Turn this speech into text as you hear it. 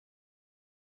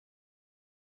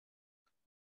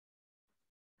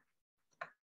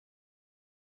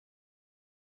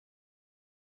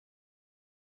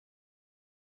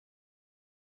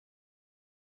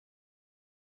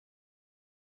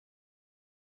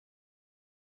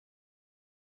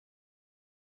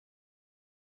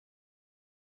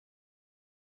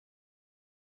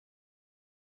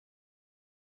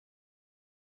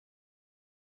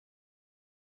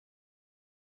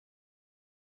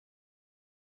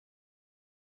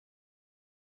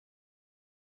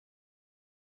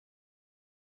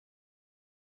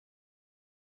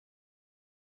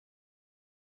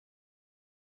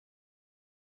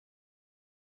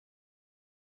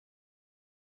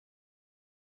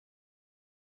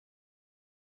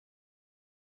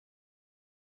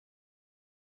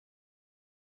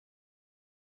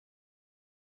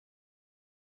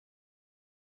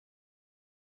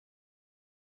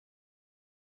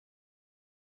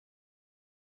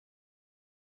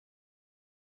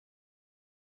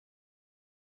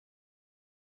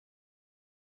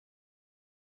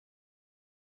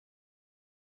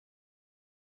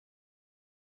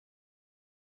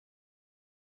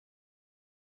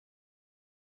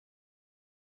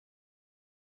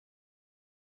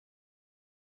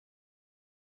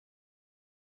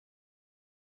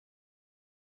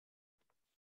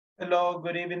Hello,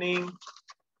 good evening.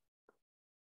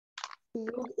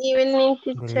 Good evening,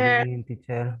 Good teacher. evening,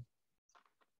 teacher.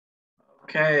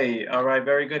 Okay, all right,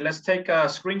 very good. Let's take a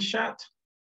screenshot.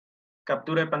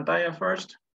 Captura de pantalla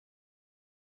first.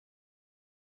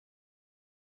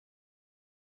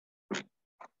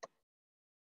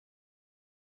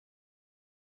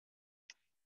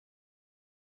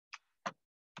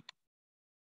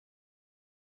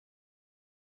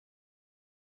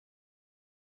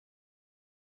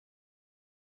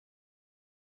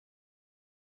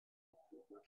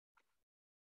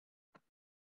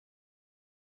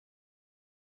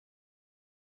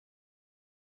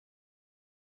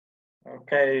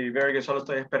 Ok, very good. Solo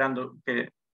estoy esperando que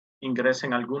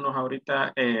ingresen algunos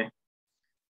ahorita.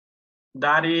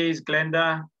 Daris,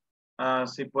 Glenda,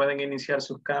 si pueden iniciar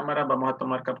sus cámaras, vamos a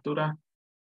tomar captura.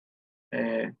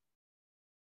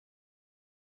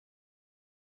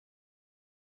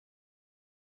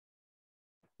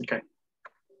 Ok.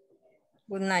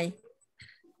 Good night.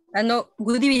 Ah, no,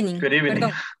 good evening. Good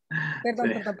evening. Perdón,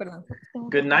 Sí. perdón.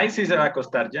 Good night si se va a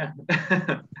acostar ya.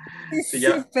 Sí, Si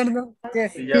ya, perdón.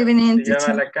 Yes. si ya va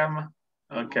a la cama.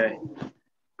 Ok.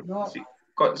 Sí.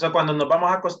 So, cuando nos vamos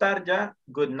a acostar ya,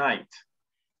 good night.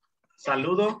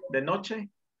 Saludo de noche,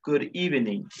 good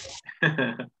evening.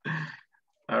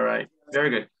 All right, very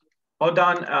good. Hold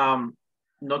on,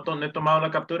 no he tomado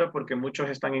la captura porque muchos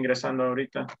están ingresando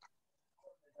ahorita.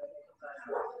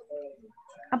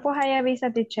 Pues ahí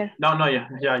avisa, teacher. No, ya.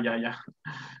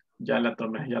 Ya la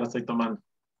tomé, ya la estoy tomando.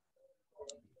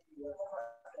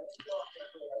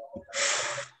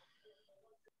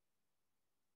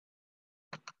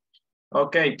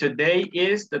 Okay, today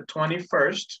is the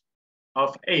 21st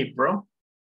of April.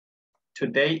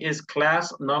 Today is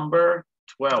class number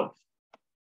 12.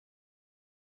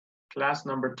 Class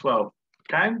number 12,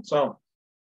 okay? So,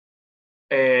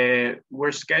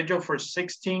 we're scheduled for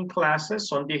 16 classes.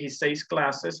 Son 16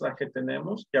 clases las que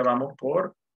tenemos. Ya vamos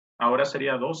por, ahora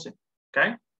sería 12,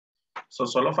 okay? So,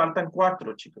 solo faltan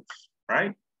 4, chicos,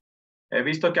 right? He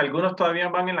visto que algunos todavía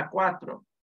van en la 4.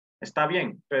 Está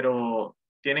bien, pero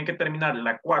tienen que terminar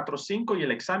la 4, 5 y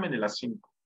el examen de las 5.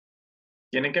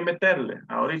 Tienen que meterle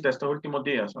ahorita estos últimos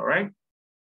días, all right?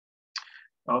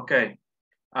 Okay.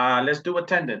 Let's do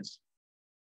attendance.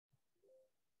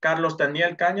 Carlos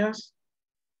Daniel Cañas.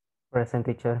 Present,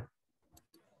 teacher.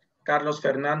 Carlos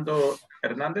Fernando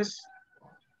Hernández.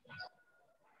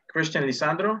 Christian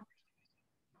Lisandro.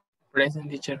 Present,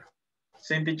 teacher.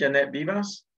 Cindy Janet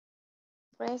Vivas.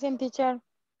 Present, teacher.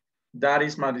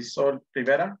 Daris Marisol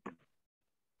Rivera.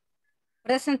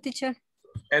 Present, teacher.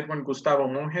 Edwin Gustavo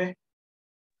Monge.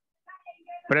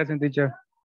 Present, teacher.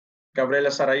 Gabriela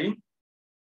Saraí.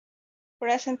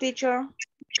 Present, teacher.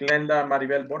 Glenda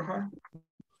Maribel Borja.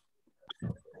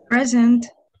 Present.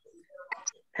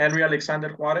 Henry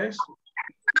Alexander Juárez.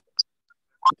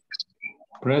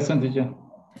 Present, teacher.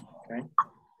 Okay.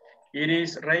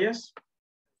 Iris Reyes.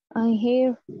 I'm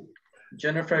here.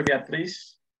 Jennifer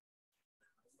Beatriz.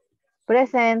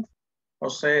 Present.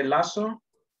 José Lazo.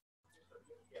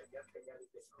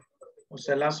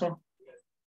 José Lazo.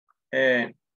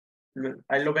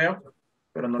 Ahí lo veo,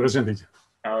 pero no Present, lo teacher.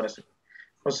 ahora sí.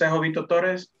 José Jovito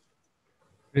Torres.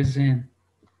 Present.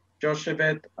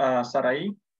 Joshebet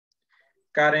Saraí.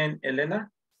 Karen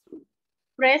Elena.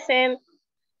 Present.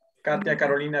 Katia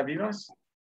Carolina Vivas.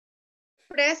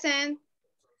 Present.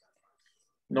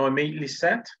 Noemí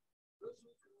Lisette.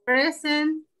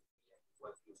 Present.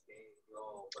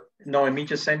 Noemí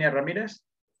Yesenia Ramírez.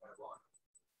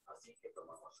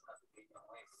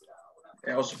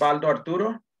 Osvaldo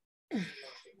Arturo.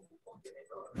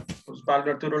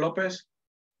 Osvaldo Arturo López.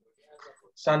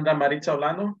 Sandra Maritza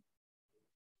Olano.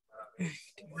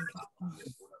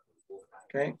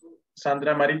 Okay.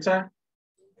 Sandra Maritza.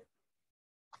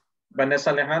 Vanessa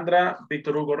Alejandra.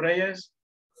 Víctor Hugo Reyes.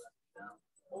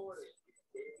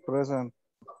 Present.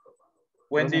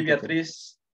 Wendy Present,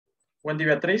 Beatriz. Wendy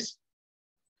Beatriz.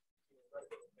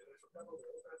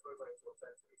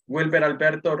 Wilber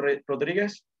Alberto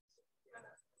Rodríguez.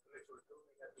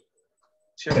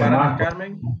 Xiomara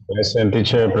Carmen. Present,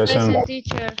 teacher, present.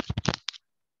 teacher.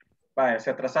 Vaya, se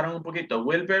atrasaron un poquito.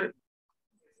 Wilber,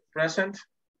 present.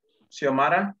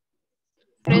 Xiomara,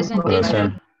 Present,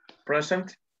 Present.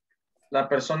 present. La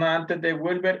persona antes de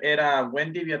Wilber era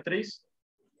Wendy Beatriz.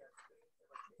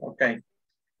 Ok.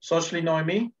 Soshli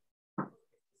Noemí.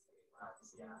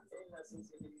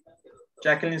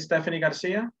 Jacqueline Stephanie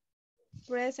García.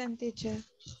 Present, teacher.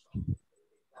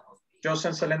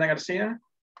 Joseph Selena García.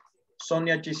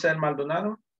 Sonia Giselle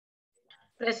Maldonado.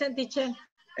 Present, teacher.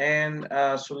 And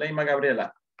Zuleima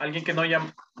Gabriela. ¿Alguien que no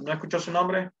escuchó su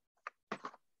nombre?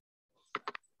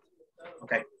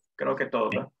 Ok, Creo que todo,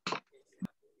 ¿no?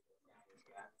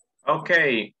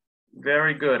 Okay,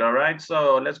 very good. All right,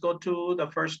 so let's go to the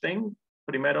first thing.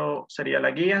 Primero sería la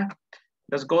guía.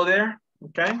 Let's go there,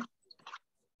 okay?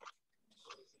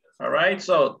 All right,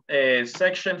 so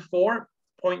section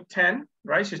 4.10,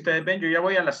 right? Si ustedes ven, yo ya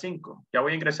voy a las 5. Ya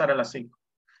voy a ingresar a las 5,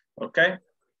 okay?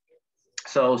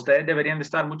 So ustedes deberían de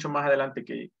estar mucho más adelante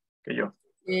que yo.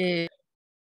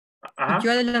 Ajá. Yo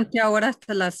adelanté ahora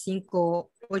hasta las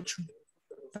 5:08,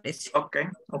 parece.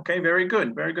 Okay, very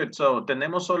good, very good. So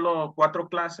tenemos solo 4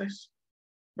 clases,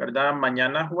 ¿verdad?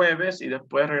 Mañana jueves y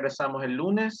después regresamos el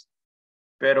lunes,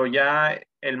 pero ya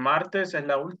el martes es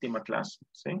la última clase,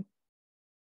 ¿sí?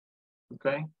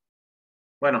 Okay.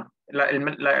 Bueno,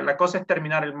 la cosa es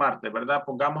terminar el martes, ¿verdad?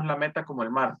 Pongamos la meta como el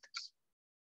martes,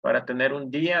 para tener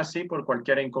un día así por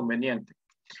cualquier inconveniente.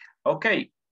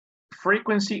 Okay,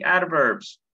 frequency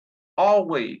adverbs.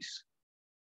 Always,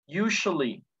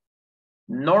 usually,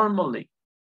 normally,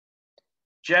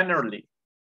 generally,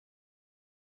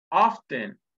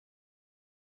 often,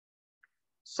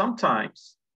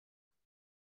 sometimes,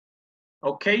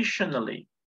 occasionally,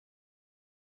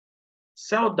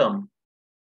 seldom,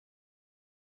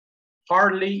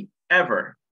 hardly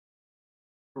ever,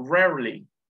 rarely,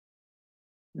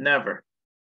 never.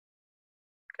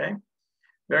 Okay,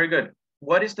 very good.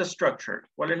 What is the structure?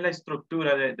 ¿Cuál es la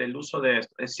estructura del uso de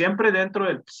esto? Es siempre dentro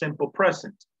del simple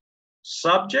present.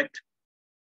 Subject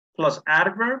plus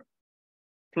adverb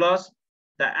plus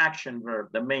the action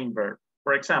verb, the main verb.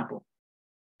 For example,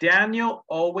 Daniel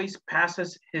always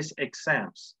passes his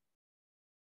exams.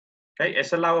 Okay,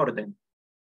 esa es la orden.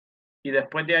 Y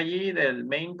después de allí, del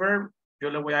main verb, yo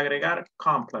le voy a agregar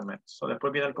complement. So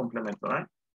después viene el complemento, ¿right?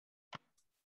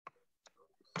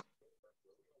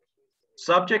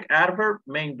 Subject, adverb,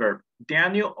 main verb.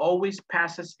 Daniel always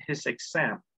passes his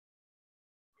exam.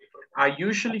 I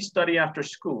usually study after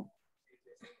school.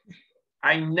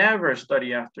 I never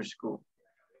study after school.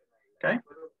 Okay?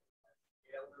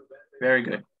 Very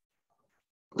good.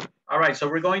 All right, so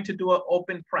we're going to do an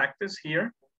open practice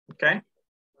here. Okay?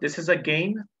 This is a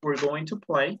game we're going to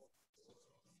play.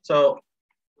 So,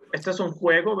 este es un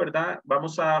juego, ¿verdad?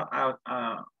 Vamos a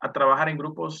trabajar en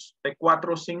grupos de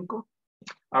 4 o 5.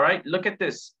 All right, look at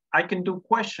this. I can do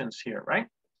questions here, right?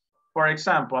 For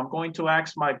example, I'm going to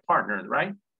ask my partner,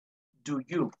 right? Do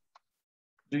you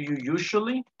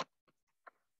usually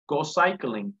go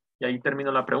cycling? Y ahí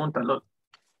termino la pregunta. Look,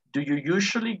 do you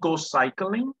usually go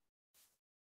cycling?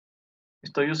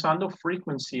 Estoy usando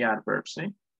frequency adverbs,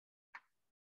 ¿sí?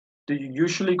 Do you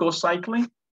usually go cycling?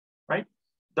 Right?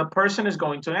 The person is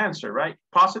going to answer, right?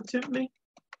 Positively,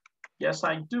 yes,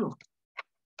 I do.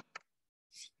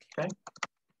 Okay.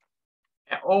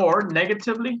 Or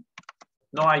negatively,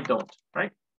 no, I don't,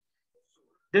 right?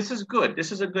 This is good.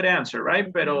 This is a good answer,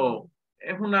 right? Pero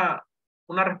es una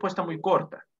respuesta muy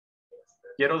corta.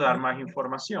 Quiero dar más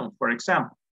información. For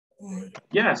example,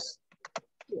 yes,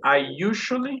 I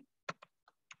usually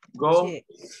go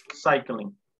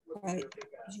cycling. I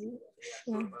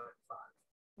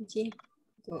usually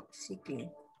go cycling.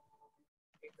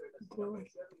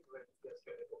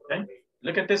 Okay,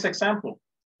 look at this example.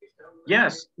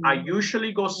 Yes, I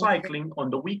usually go cycling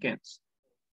on the weekends.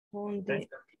 Okay.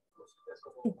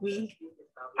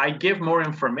 I give more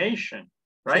information,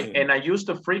 right? Sí. And I use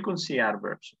the frequency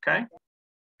adverbs, okay?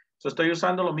 So estoy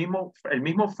usando el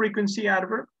mismo frequency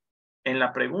adverb en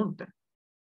la pregunta.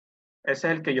 Ese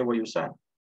es el que yo voy a usar,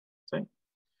 ¿sí?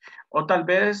 O tal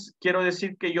vez quiero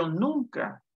decir que yo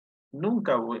nunca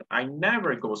voy, I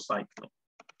never go cycling.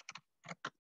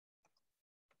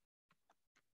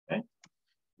 Okay?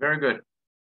 Very good.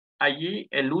 Allí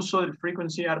el uso del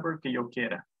frequency adverb que yo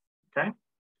quiera, okay?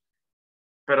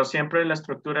 Pero siempre la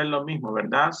estructura es lo mismo,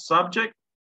 ¿verdad? Subject,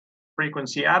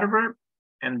 frequency adverb,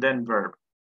 and then verb.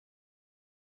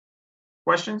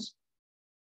 Questions?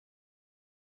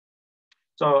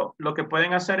 So, lo que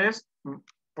pueden hacer es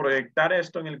proyectar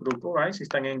esto en el grupo, right? Si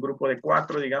están en grupo de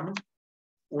 4, digamos,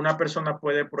 una persona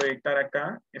puede proyectar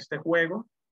acá este juego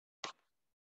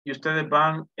y ustedes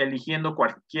van eligiendo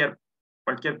cualquier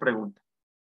pregunta,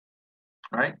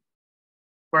 right?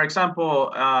 For example,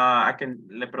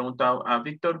 le pregunto a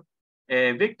Víctor,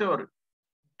 Víctor,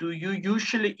 do you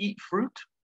usually eat fruit?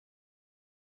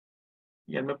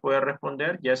 Y él me puede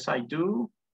responder, yes, I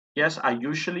do. Yes, I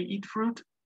usually eat fruit.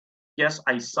 Yes,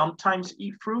 I sometimes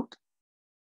eat fruit.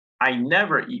 I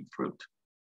never eat fruit.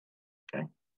 Okay.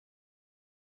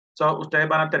 So, ustedes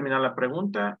van a terminar la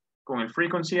pregunta con el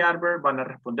frequency adverb, van a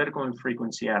responder con el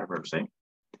frequency adverb, ¿sí?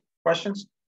 Questions?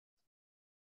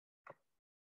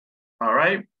 All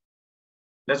right.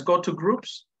 Let's go to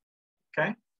groups.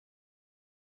 Okay.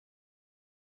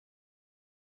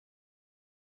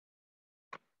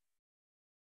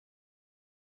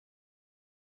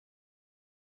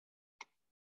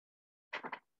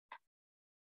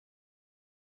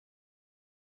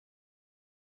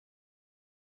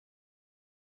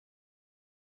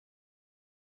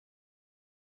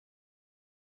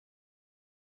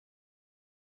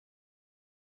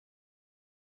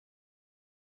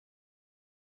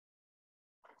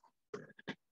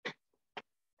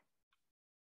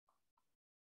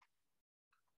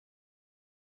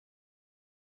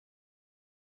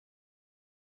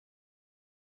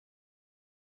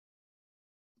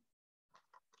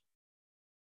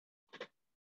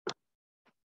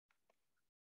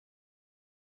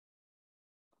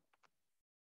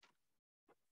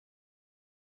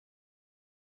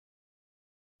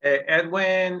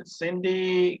 Edwin,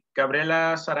 Cindy,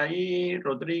 Gabriela, Saraí,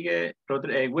 Rodríguez,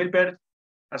 Wilbert,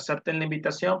 acepten la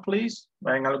invitación, please.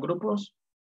 Vayan a los grupos.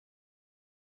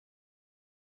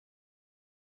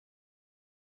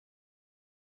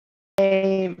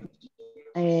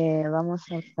 Vamos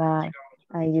a usar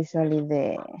usually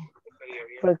the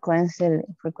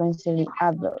frequently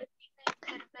adverb.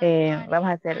 Vamos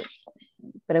a hacer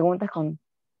preguntas con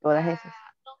todas esas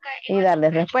y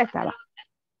darles respuesta. ¿Va?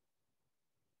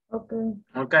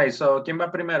 Ok, so, ¿quién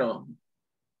va primero?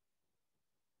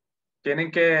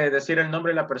 Tienen que decir el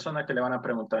nombre de la persona que le van a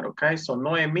preguntar, ok? So,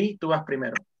 Noemí, tú vas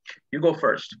primero. You go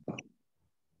first.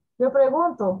 Yo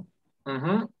pregunto.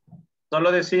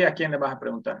 Solo decía a quién le vas a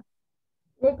preguntar.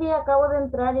 Es que acabo de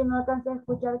entrar y no alcancé a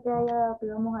escuchar qué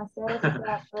vamos a hacer.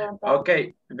 Ok,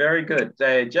 very good.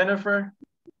 Jennifer,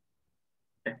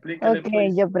 explícale, Ok,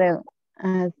 please. yo pregunto.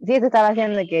 Sí, te estaba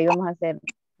haciendo que íbamos a hacer,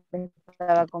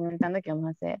 estaba comentando que íbamos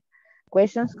a hacer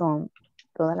questions con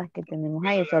todas las que tenemos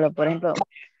ahí. Solo, por ejemplo,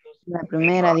 la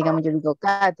primera, digamos, yo digo,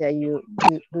 Katia,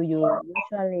 do you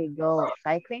usually go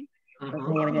cycling?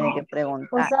 Entonces ella me tiene que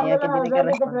preguntar. Usando Ella los que tiene que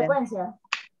adverbios de responder. frecuencia.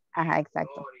 Ajá,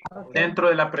 exacto. Dentro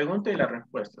de la pregunta y la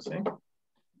respuesta, ¿sí?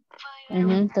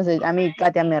 Entonces, a mí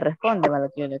Katia me responde a lo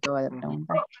que yo le acabo de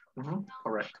preguntar.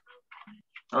 Correcto.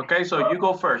 Ok, so you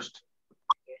go first.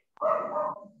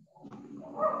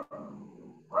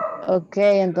 Ok,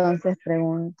 entonces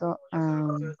pregunto,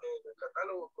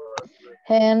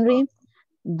 Henry,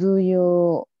 do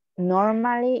you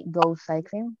normally go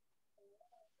cycling?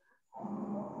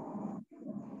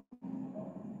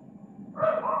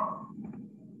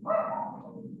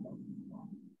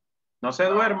 No se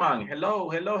duerman.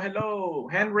 Hello, hello, hello.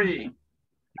 Henry.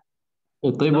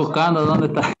 Estoy buscando dónde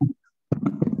está.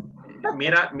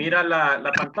 Mira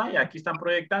la pantalla. Aquí están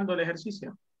proyectando el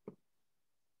ejercicio.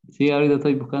 Sí, ahorita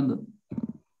estoy buscando.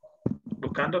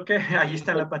 ¿Buscando qué? Ahí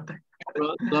está en la pantalla.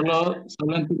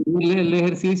 Solo entendí el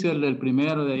ejercicio, el del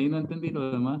primero, de ahí no entendí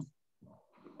lo demás.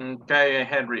 Ok,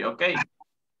 Henry, ok.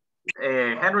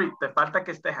 Henry, te falta que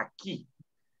estés aquí.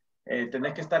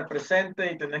 Tenés que estar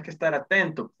presente y tenés que estar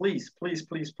atento. Please, please,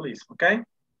 please, please. Ok.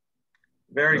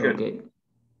 Very good. Okay.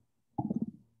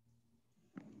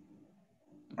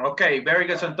 Ok, very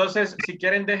good. So, entonces, si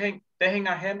quieren, dejen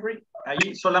a Henry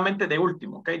ahí solamente de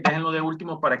último, ok. Déjenlo de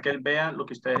último para que él vea lo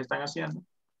que ustedes están haciendo.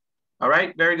 All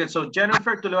right, very good. So,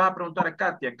 Jennifer, tú le vas a preguntar a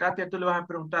Katia. Katia, tú le vas a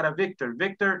preguntar a Victor.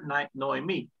 Victor,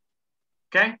 Noemí.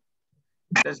 Ok.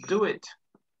 Let's do it.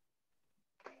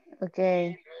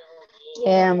 Okay.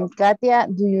 Katia,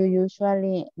 do you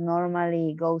usually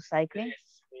normally go cycling?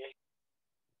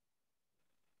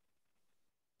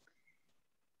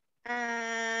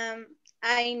 I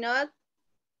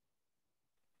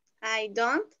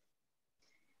don't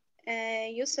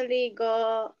usually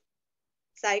go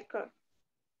cycle.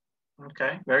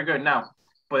 Okay, very good. Now,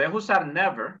 puedes usar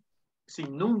never. Si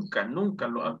nunca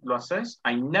lo haces,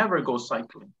 I never go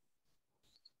cycling.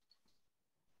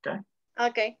 Okay.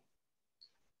 Okay.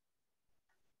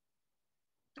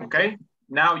 Okay.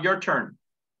 Now your turn,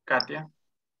 Katia.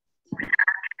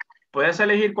 Puedes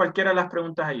elegir cualquiera de las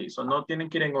preguntas ahí. So no tienen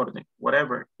que ir en orden.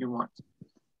 Whatever you want.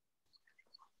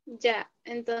 Ya,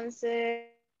 entonces.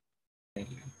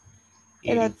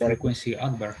 El frequency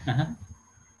adverb. Ajá.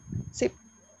 Sí.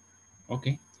 Ok.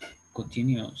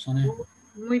 Continue, Sonia.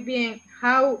 Muy bien.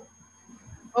 How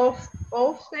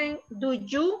often do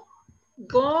you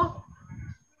go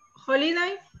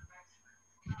holiday?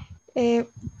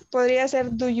 Podría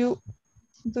ser do you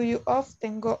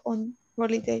often go on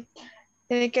holiday.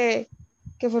 Tiene que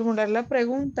formular la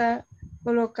pregunta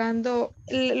colocando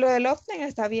lo del often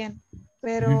está bien,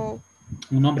 pero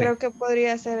Un nombre. creo que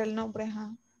podría ser el nombre.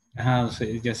 Ajá, o sea,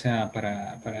 ya sea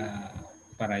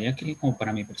para Jackie como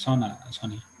para mi persona,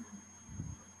 Sonia.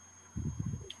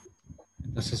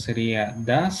 Entonces sería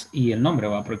das y el nombre,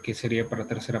 va, porque sería para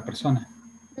tercera persona.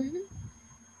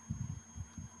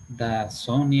 Das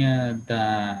Sonia,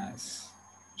 das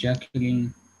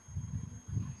Jacqueline.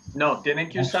 No, tienen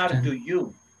que usar do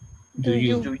you. Do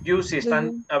you. Do you, si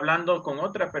están hablando con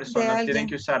otra persona, tienen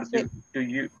que usar do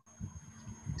you.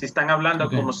 Si están hablando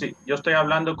como si yo estoy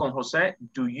hablando con José,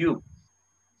 do you.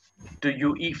 Do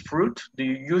you eat fruit? Do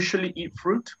you usually eat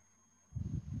fruit?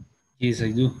 Yes,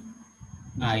 I do.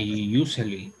 I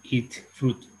usually eat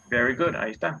fruit. Very good,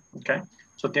 ahí está. Okay.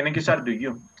 So tienen que usar do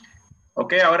you.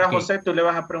 Ok, ahora José, ¿tú le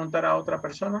vas a preguntar a otra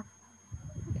persona?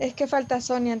 Es que falta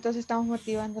Sonia, entonces estamos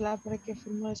motivándola para que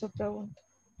formule su pregunta.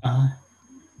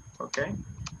 Ok.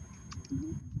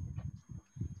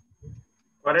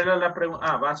 ¿Cuál era la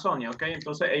pregunta? Va Sonia, ok.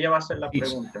 Entonces ella va a hacer la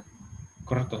pregunta.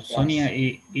 Correcto. Sonia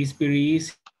is very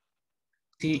easy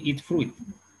to eat fruit.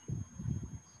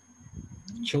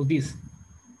 show this.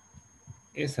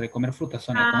 Esa de comer fruta,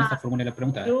 Sonia, con esta fórmula la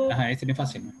pregunta. Ajá, este es bien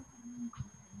fácil, ¿no?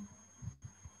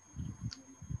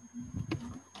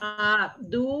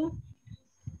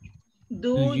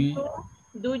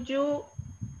 Do you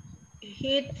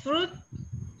eat fruit?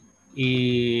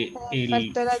 Y el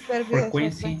Faltó el adverbio de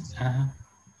frecuencia, ajá,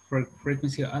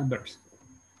 frequency adverbs.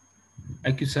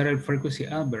 Hay que usar el frequency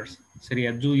adverbs.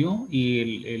 Sería do you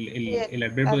y el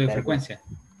adverbio de frecuencia.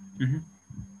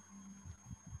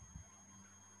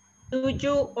 Do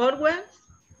you always?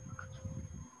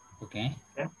 Okay.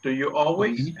 Do you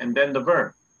always? Okay. And then the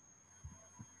verb.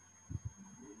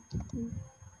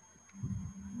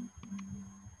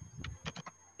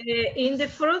 In the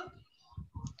fruit?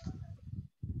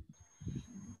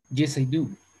 Yes, I do.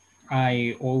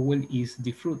 I always eat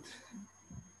the fruit.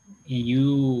 And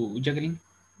you, Jacqueline?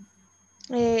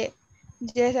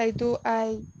 Yes, I do.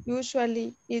 I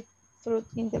usually eat fruit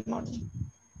in the morning.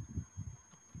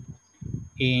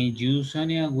 And you,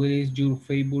 Sonia, what is your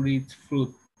favorite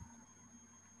fruit?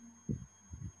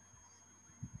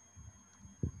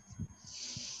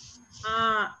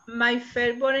 My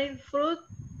favorite fruit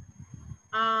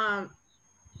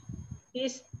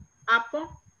is apple.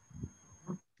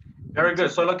 Very good.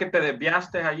 Solo que te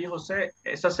desviaste allí, José.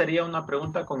 Esa sería una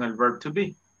pregunta con el verb to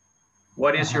be.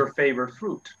 What is your favorite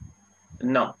fruit?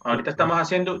 No, ahorita estamos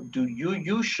haciendo, do you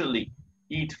usually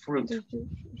eat fruit?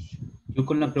 Yo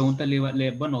con la pregunta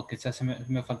bueno, quizás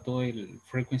me faltó el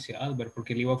frequency adverb,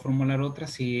 porque le iba a formular otra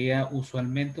si ella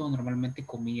usualmente o normalmente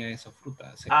comía esa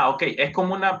fruta. Ok, es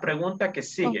como una pregunta que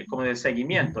sigue, como de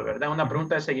seguimiento, ¿verdad? Una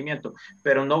pregunta de seguimiento,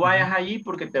 pero no vayas allí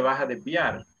porque te vas a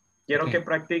desviar. Quiero que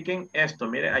practiquen esto,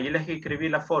 mire, ahí les escribí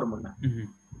la fórmula.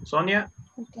 Sonia,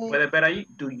 puedes ver ahí,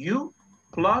 do you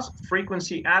plus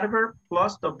frequency adverb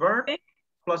plus the verb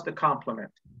plus the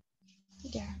complement.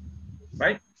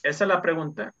 Right? Esa es la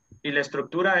pregunta. Y la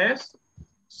estructura es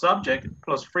subject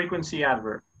plus frequency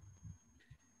adverb.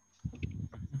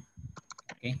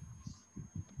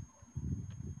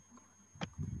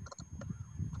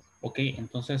 Ok,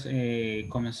 entonces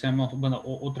comencemos, bueno,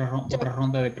 otra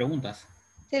ronda de preguntas.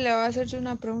 Sí, le voy a hacer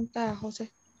una pregunta a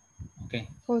José. Ok.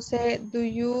 José, do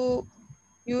you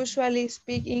usually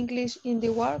speak English in the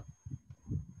work?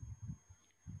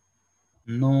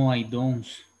 No, I don't.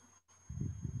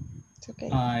 It's okay.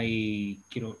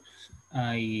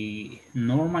 I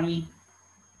normally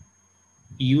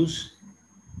use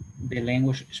the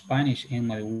language Spanish in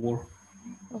my work.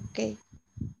 Okay.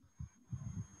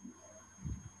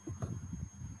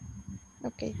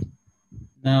 Okay.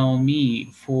 Now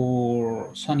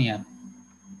for Sonia.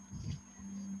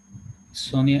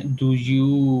 Sonia, do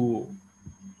you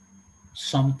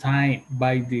sometimes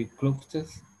buy the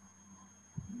clothes?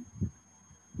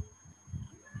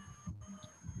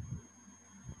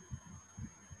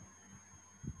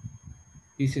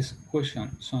 This is a question,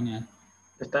 Sonia.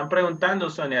 Te están preguntando,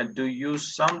 Sonia, do you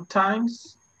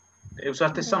sometimes,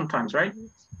 usaste sometimes, right?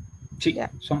 Sí,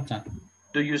 sometimes.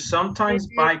 Do you sometimes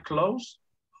buy clothes?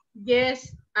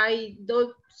 Yes, I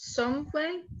do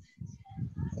something.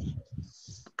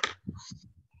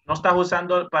 No estás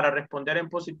usando para responder en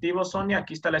positivo, Sonia.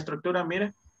 Aquí está la estructura,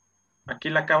 mire.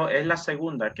 Aquí la acabo, es la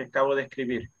segunda que acabo de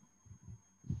escribir.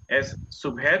 Es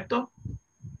sujeto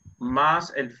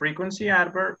más el frequency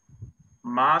adverb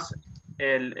más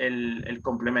el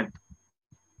complemento.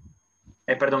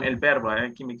 Perdón, el verbo.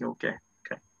 Aquí me equivoqué.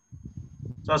 Okay.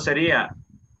 So sería,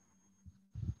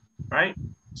 right?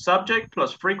 Subject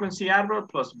plus frequency adverb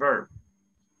plus verb.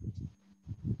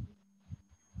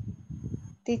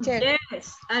 Teacher.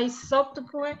 Yes, I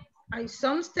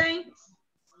sometimes.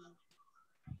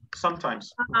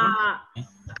 Sometimes.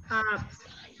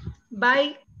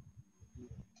 Buy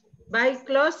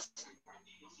clothes.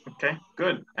 Okay,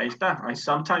 good. Ahí está. I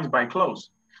sometimes buy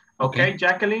clothes. Okay,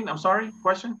 Jacqueline, I'm sorry,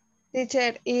 question?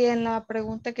 Teacher, y en la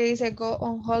pregunta que dice go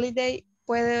on holiday,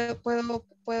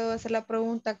 puedo hacer la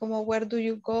pregunta como where do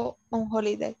you go on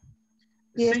holiday?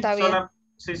 Y Sí, está bien.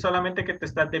 Sí, solamente que te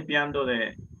estás desviando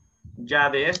de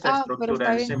esta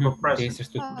estructura, el simple present. De esa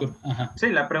estructura. Ajá. Sí,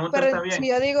 la pregunta Pero está bien. si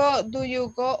yo digo do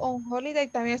you go on holiday,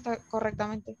 también está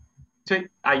correctamente. Sí,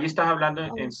 ahí estás hablando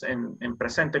en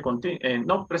presente continuo,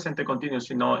 no presente continuo,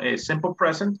 sino simple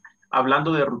present,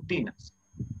 hablando de rutinas.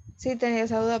 Sí, tenía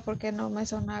esa duda porque no me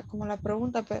sonaba como la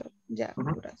pregunta, pero ya,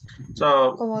 gracias.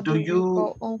 So, Como do you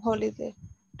go on holiday?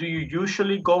 Do you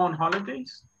usually go on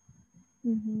holidays?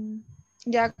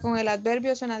 Ya con el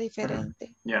adverbio suena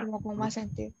diferente, Yeah. como con más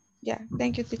sentido. Yeah,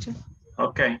 thank you, teacher.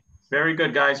 Okay, very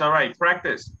good, guys. All right,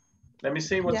 practice. Let me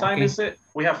see, what time is it?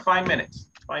 We have 5 minutes.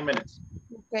 5 minutes.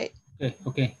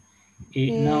 Okay.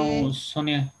 Now,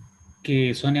 Sonia,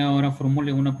 que Sonia ahora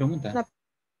formule una pregunta.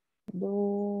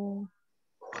 Do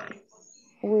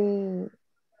we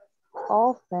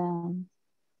often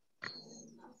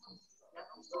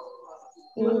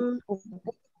eat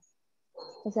pupusas?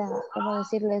 O sea, ¿cómo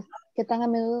decirles qué tan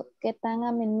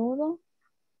a menudo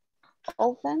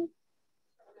often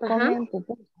comen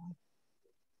pupusas?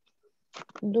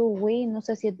 Do we, no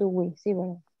sé si es do we, sí,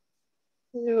 ¿verdad?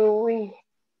 Do we.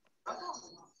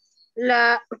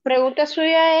 La pregunta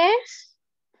suya es,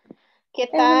 ¿qué Es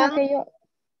una tan? que yo,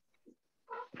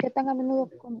 ¿qué tan a menudo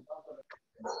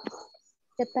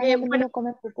Bueno,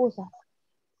 comen pupusas?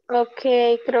 ok,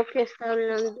 creo que está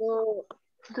hablando.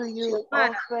 Do you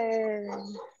often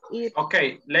eat?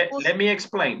 Okay, let me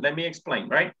explain,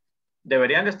 right?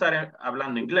 Deberían de estar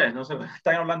hablando inglés, no sé,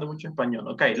 están hablando mucho español.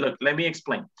 Okay, look, let me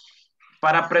explain.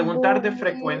 Para preguntar de Do we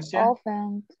frecuencia.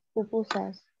 often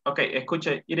pupusas? Okay,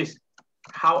 escuche, Iris.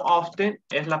 How often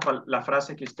es la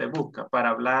frase que usted busca para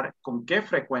hablar con qué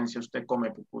frecuencia usted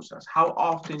come pupusas. How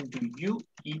often do you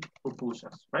eat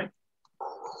pupusas, right?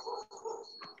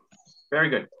 Very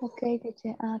good. Okay,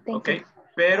 teacher. Thank Okay, you.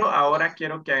 pero ahora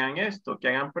quiero que hagan esto, que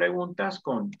hagan preguntas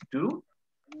con do,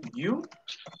 you,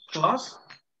 plus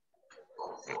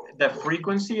the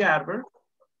frequency adverb,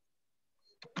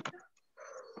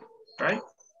 right?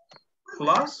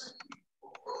 Plus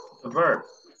the verb,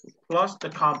 plus the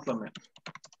complement.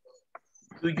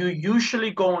 Do you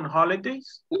usually go on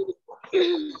holidays?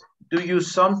 Do you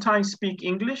sometimes speak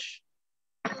English?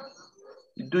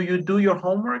 Do you do your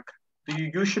homework? Do you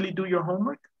usually do your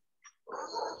homework?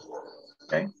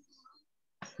 Okay.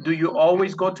 Do you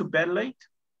always go to bed late?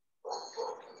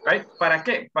 Right? ¿Para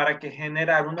qué? Para que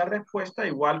generar una respuesta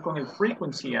igual con el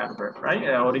frequency adverb, right?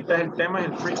 Ahorita el tema es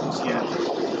el frequency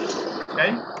adverb.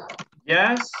 Okay.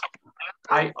 Yes,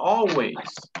 I always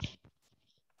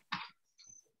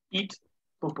eat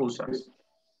pupusas.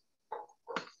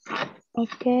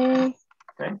 Okay.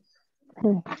 Okay.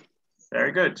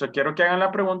 Very good. So quiero que hagan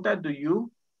la pregunta, do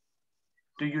you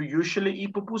usually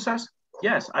eat pupusas?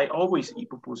 Yes, I always eat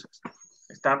pupusas.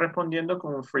 Están respondiendo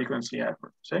con un frequency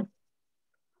adverb, ¿sí?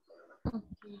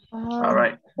 All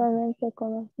right.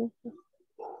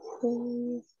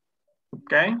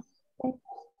 Okay.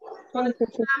 Por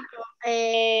ejemplo,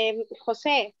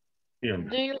 José, Bien.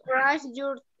 do you brush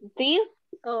your teeth?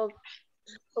 O,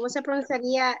 ¿cómo se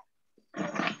pronunciaría?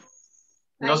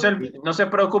 No se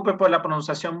preocupe por la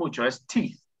pronunciación mucho, es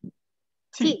teeth.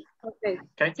 Sí, okay.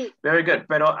 Okay, Sí. very good.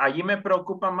 Pero allí me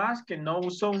preocupa más que no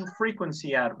uso un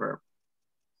frequency adverb.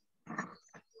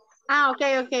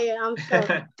 Okay, I'm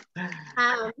sorry.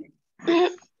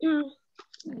 Do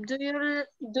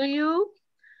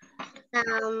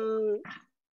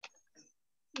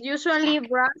you usually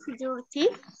brush your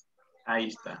teeth? Ahí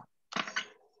está.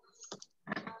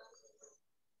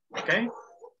 Okay.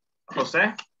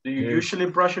 José, do you usually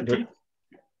brush your teeth?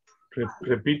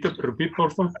 Repite,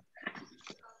 por favor.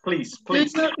 Please. Do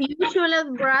you usually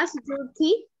brush your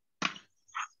teeth?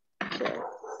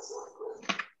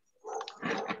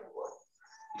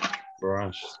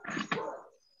 Brush.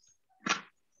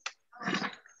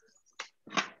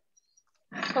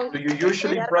 Do you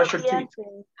usually brush your teeth?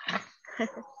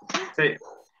 Sí.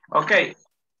 Okay.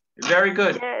 Very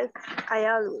good. Yes, I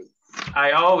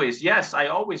always. Yes, I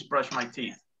always brush my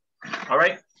teeth. All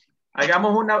right.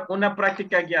 Hagamos una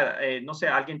práctica guiada. No sé,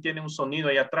 alguien tiene un sonido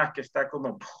ahí atrás que está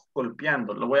como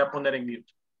golpeando. Lo voy a poner en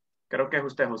mute. Creo que es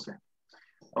usted, José.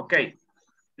 Ok.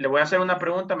 Le voy a hacer una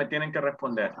pregunta, me tienen que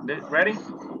responder. Ready?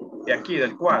 De aquí,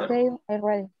 del cuadro. Okay, I'm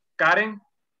ready. Karen.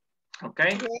 Ok.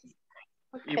 Yes.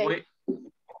 Y Okay. voy.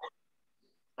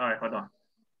 All right, hold on.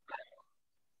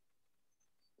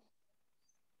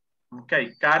 Ok,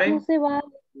 Karen. No se va.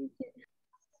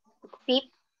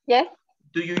 Teeth, yes.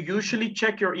 Do you usually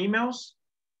check your emails?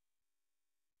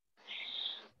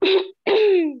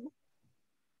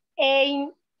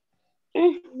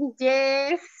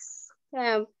 Yes.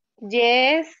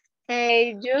 Yes.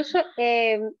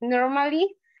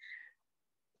 Normally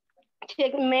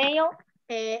check mail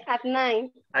at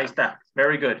 9. Ahí está.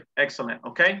 Very good. Excellent.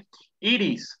 Okay.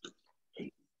 Iris,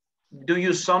 do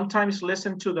you sometimes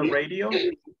listen to the radio?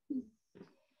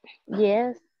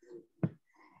 Yes.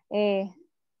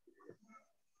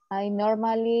 I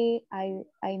normally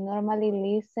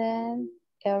listen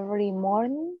every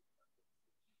morning.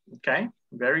 Okay.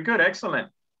 Very good.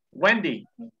 Excellent. Wendy,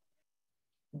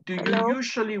 do you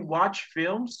usually watch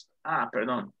films?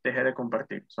 Perdón. Dejé de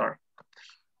compartir. Sorry.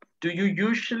 Do you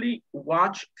usually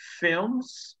watch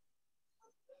films?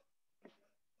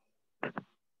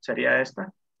 ¿Sería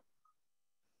esta?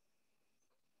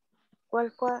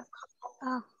 ¿Cuál?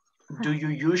 Do you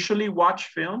usually watch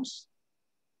films?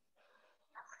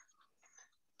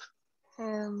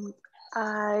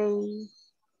 I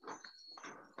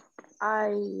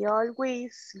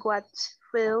always watch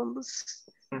films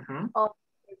on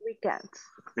the weekends.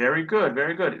 Very good,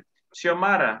 very good.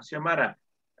 Xiomara,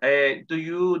 do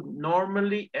you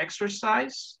normally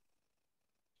exercise?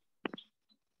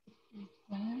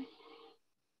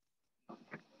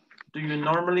 Do you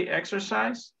normally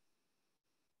exercise?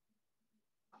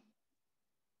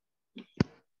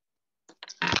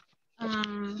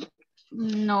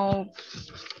 No.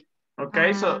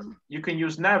 Okay, so you can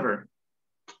use never.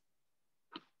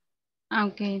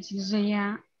 Okay, so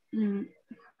sería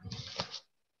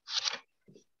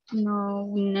no,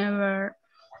 we never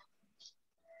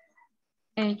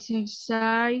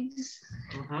exercise.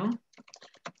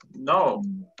 No,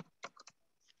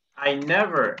 I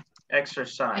never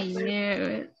exercise. I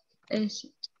never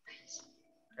exercise.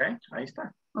 Okay, ahí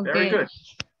está. Okay. Very good.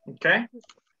 Okay,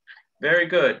 very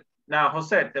good. Now,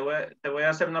 José, te voy a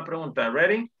hacer una pregunta.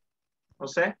 Ready?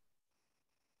 José?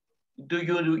 Do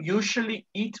you usually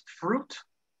eat fruit?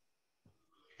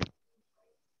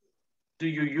 Do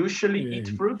you usually eat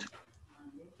fruit?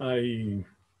 I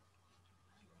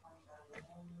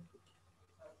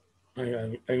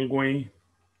always.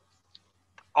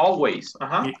 Always.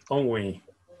 Always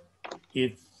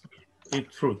eat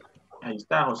fruit. Ahí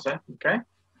está, José. Okay.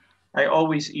 I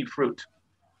always eat fruit.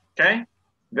 Okay.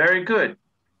 Very good.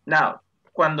 Now,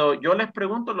 cuando yo les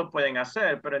pregunto lo pueden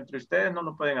hacer, pero entre ustedes no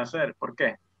lo pueden hacer. ¿Por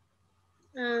qué?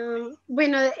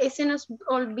 Bueno, ese nos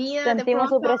olvida. Sentimos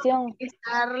de su presión.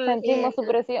 Sentimos su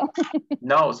presión.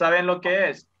 No, ¿saben lo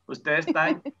que es? Ustedes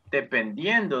están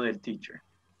dependiendo del teacher.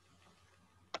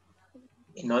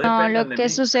 No, lo que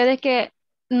sucede es que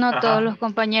no todos los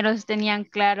compañeros tenían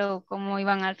claro cómo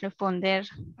iban a responder.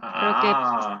 Creo que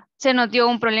se nos dio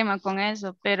un problema con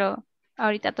eso, pero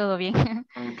ahorita todo bien.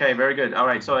 Okay, very good. All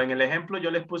right, so en el ejemplo yo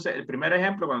les puse, el primer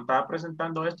ejemplo cuando estaba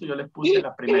presentando esto, yo les puse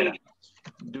la primera.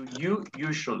 Do you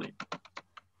usually?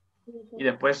 Y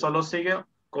después solo sigue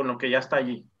con lo que ya está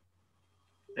allí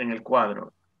en el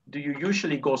cuadro. Do you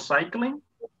usually go cycling?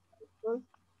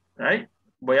 Right?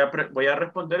 Voy a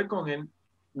responder con el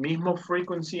mismo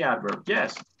frequency adverb.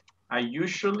 Yes, I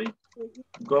usually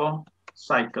go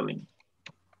cycling.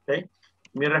 Okay.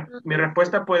 Mi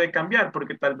respuesta puede cambiar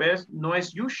porque tal vez no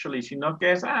es usually, sino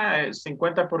que es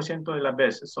 50% de las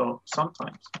veces. So,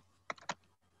 sometimes.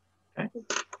 Okay.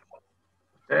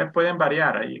 Ustedes pueden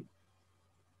variar ahí.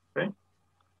 Okay.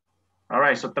 All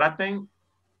right, so traten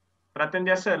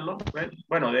de hacerlo.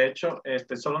 Bueno, de hecho,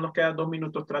 solo nos quedan 2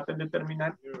 minutos. Traten de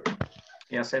terminar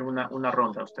y hacer una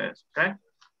ronda ustedes. Okay.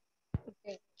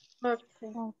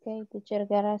 Okay, teacher,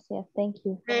 gracias. Thank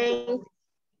you.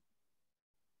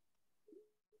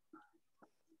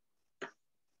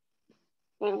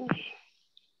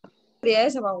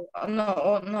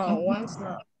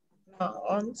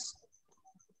 Once.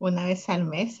 Una vez al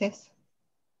mes. Eso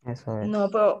es. No,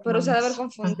 pero se debe haber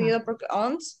confundido porque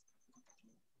once.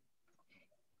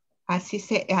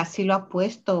 Así lo ha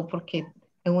puesto porque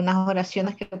en unas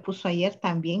oraciones que puso ayer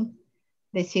también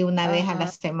decía una vez a la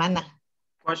semana.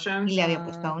 Questions? Y le había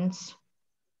puesto once.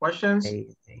 Questions?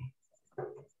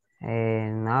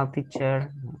 No,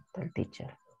 teacher. No, el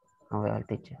teacher. No veo al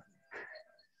teacher.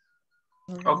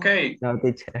 Okay. No,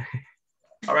 teacher.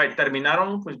 All right,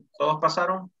 ¿terminaron? Pues, ¿todos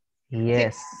pasaron?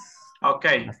 Yes.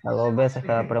 Okay. Hasta 2 veces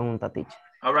cada pregunta, teacher.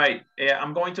 All right,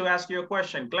 I'm going to ask you a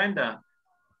question. Glenda,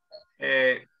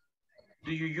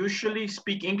 do you usually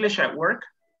speak English at work?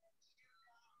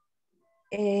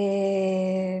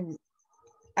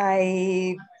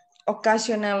 I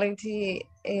occasionally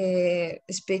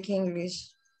speak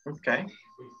English. Okay,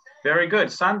 very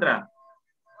good. Sandra,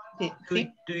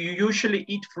 do you usually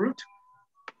eat fruit?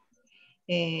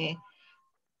 I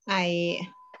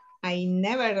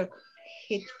never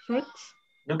eat fruit.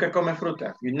 Nunca come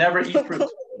fruta. You never eat fruit.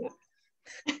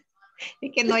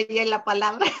 Es que no oye la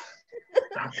palabra.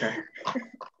 Okay.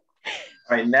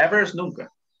 All right, never es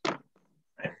nunca.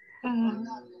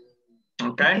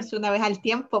 Okay. Es una vez al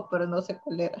tiempo, pero no sé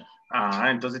cuál era.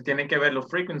 Entonces tienen que ver los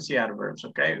frequency adverbs,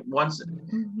 okay? Once,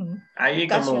 ahí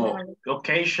como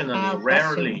occasionally,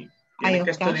 rarely. Tienen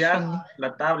que estudiar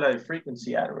la tabla de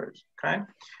frequency adverbs, okay?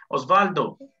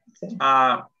 Osvaldo,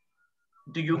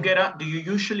 do you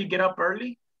usually get up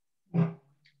early?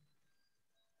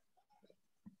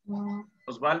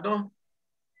 Osvaldo?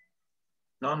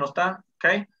 No está,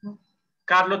 okay?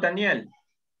 Carlos Daniel,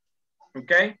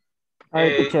 okay? Hi,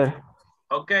 teacher.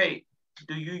 Okay,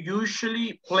 do you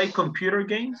usually play computer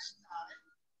games?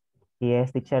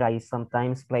 Yes, teacher, I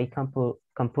sometimes play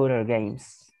computer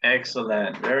games.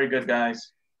 Excellent, very good,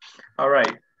 guys. All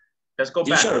right, let's go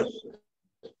back. Teacher.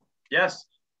 Yes,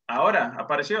 ahora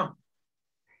apareció.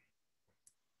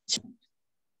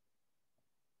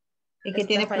 Es que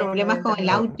tiene problemas con el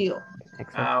audio.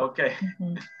 Ah, ok.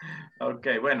 Ok,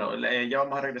 bueno, ya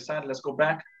vamos a regresar. Let's go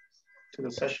back to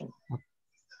the session.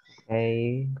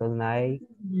 Okay, good night.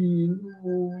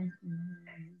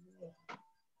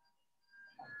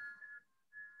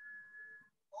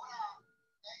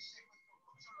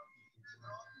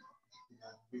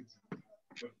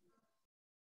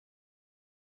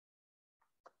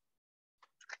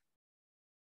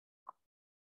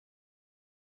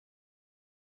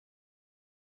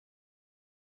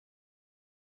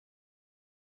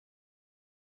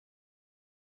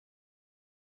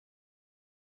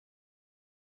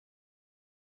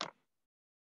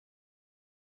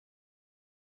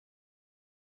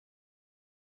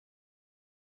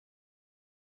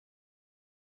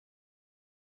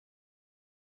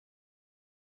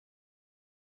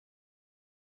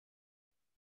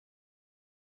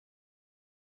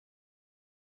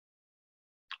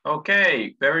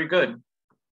 Okay, very good.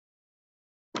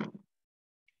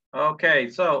 Okay,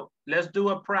 so let's do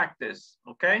a practice,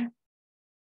 okay?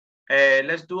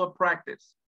 Let's do a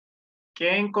practice.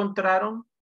 ¿Qué encontraron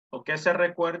o qué se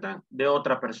recuerdan de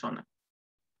otra persona?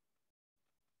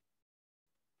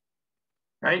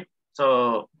 Right?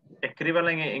 So, escríbanlo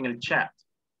en el chat.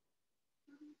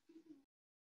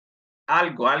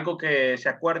 Algo que se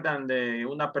acuerdan de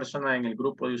una persona en el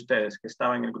grupo de ustedes, que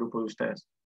estaba en el grupo de ustedes.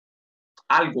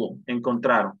 Algo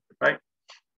encontraron, right?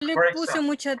 Le For puse example.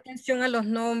 mucha atención a los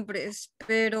nombres,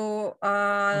 pero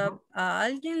a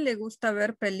alguien le gusta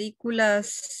ver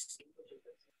películas,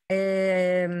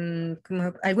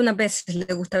 como algunas veces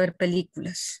le gusta ver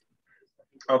películas.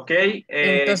 Ok.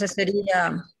 Entonces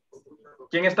sería...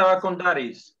 ¿Quién estaba con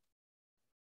Daris?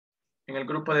 En el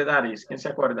grupo de Daris, ¿quién se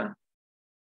acuerda?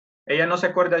 Ella no se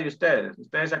acuerda de ustedes.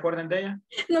 ¿Ustedes se acuerdan de ella?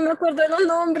 No me acuerdo de los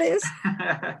nombres.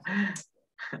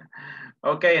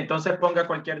 Ok, entonces ponga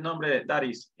cualquier nombre de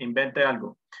Daris, invente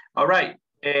algo. All right.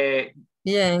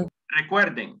 Bien.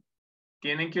 Recuerden,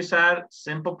 tienen que usar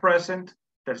simple present,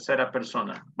 tercera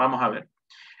persona. Vamos a ver.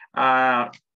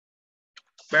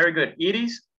 Very good.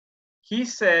 Iris, he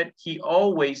said he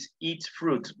always eats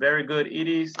fruit. Very good,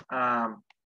 Iris.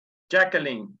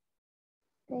 Jacqueline,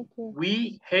 Thank you.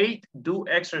 we hate do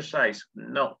exercise.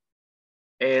 No.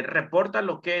 Reporta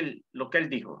lo que él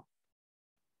dijo.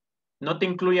 No te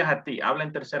incluyas a ti, habla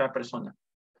en tercera persona.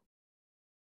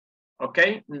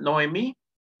 Okay, Noemi,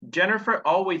 Jennifer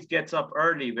always gets up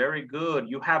early. Very good.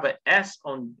 You have an S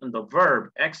on the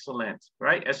verb. Excellent,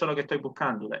 right? Eso es lo que estoy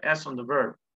buscando, the S on the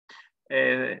verb.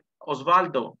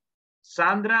 Osvaldo,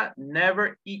 Sandra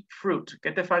never eat fruit.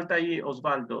 ¿Qué te falta ahí,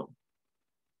 Osvaldo?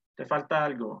 ¿Te falta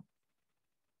algo?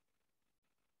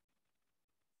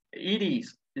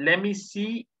 Iris, let me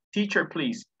see teacher,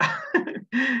 please.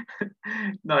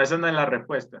 No, esa no es la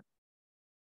respuesta.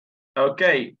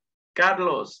 Okay,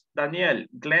 Carlos, Daniel,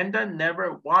 Glenda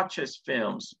never watches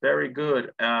films. Very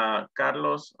good.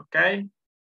 Carlos, okay.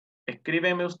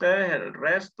 Escríbenme ustedes el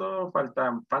resto.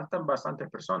 Faltan bastantes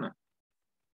personas.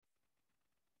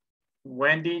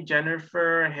 Wendy,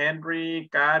 Jennifer, Henry,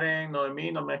 Karen,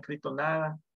 Noemí, no me ha escrito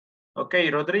nada. Okay,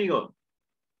 Rodrigo.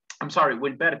 I'm sorry,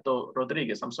 Wilberto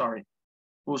Rodriguez, I'm sorry.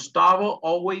 Gustavo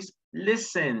always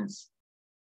listens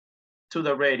to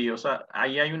the radio. O sea,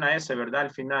 ahí hay una S, ¿verdad? Al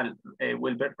final,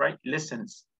 Wilbert, right?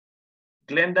 Listens.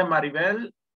 Glenda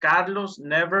Maribel, Carlos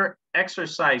never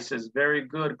exercises. Very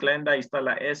good, Glenda. Ahí está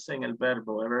la S en el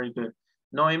verbo. Very good.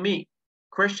 Noemi,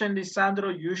 Christian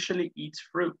Lisandro usually eats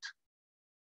fruit.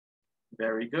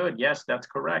 Very good. Yes, that's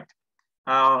correct.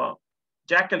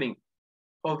 Jacqueline,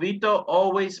 Jovito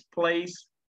always plays.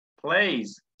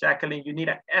 Jacqueline, you need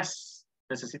a S.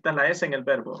 Necesitas la S en el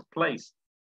verbo. Plays.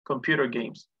 Computer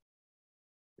games.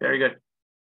 Very good.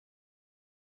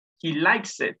 He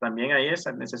likes it. También hay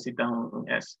esa. Necesitas un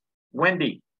S.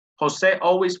 Wendy, Jose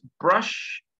always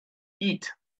eat.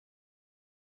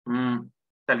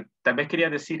 Tal vez quería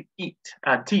decir eat.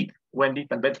 Teeth. Wendy,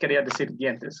 tal vez quería decir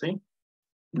dientes, ¿sí?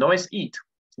 No es eat,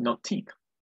 sino teeth.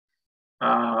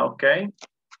 Okay.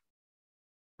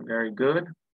 Very good.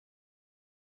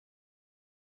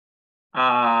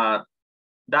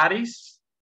 Daris,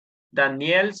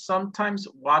 Daniel sometimes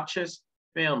watches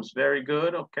films. Very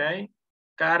good, okay.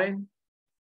 Karen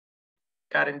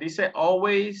dice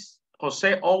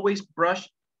Jose always brush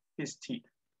his teeth.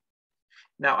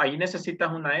 Now, ahí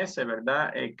necesitas una S,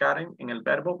 ¿verdad, Karen? En el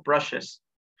verbo brushes.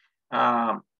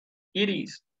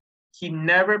 Iris, he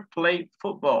never played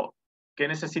football. ¿Qué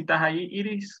necesitas ahí,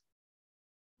 Iris?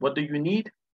 What do you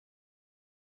need?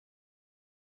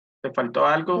 ¿Te faltó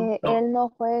algo? No. Él no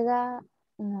juega,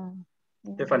 no.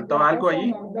 ¿Te faltó algo ahí?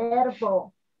 El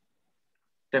verbo.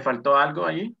 ¿Te faltó algo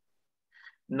ahí?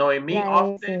 Noemí La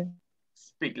often S.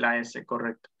 Speak, la S,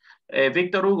 correcto.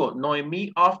 Víctor Hugo,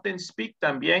 Noemí often speak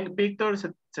también. Víctor,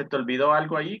 ¿se te olvidó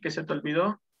algo ahí? ¿Qué se te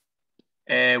olvidó?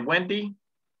 Wendy,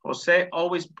 José,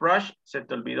 always brush. ¿Se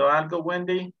te olvidó algo,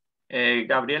 Wendy?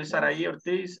 Gabriel Saraí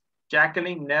Ortiz,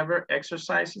 Jacqueline never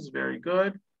exercises. Very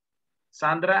good.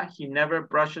 Sandra, he never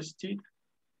brushes teeth.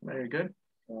 Very good.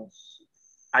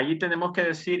 Allí tenemos que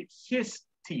decir his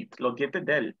teeth, los dientes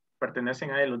de él.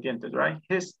 Pertenecen a él los dientes, right?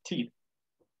 His teeth.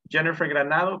 Jennifer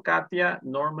Granado, Katia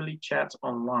normally chats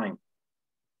online.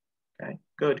 Okay,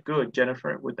 good, good.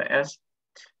 Jennifer with the S.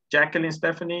 Jacqueline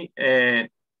Stephanie,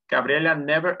 Gabriela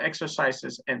never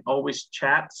exercises and always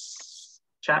chats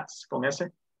con S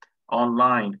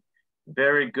online.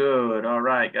 Very good. All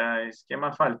right, guys. ¿Qué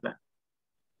más falta?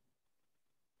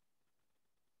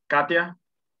 Katia,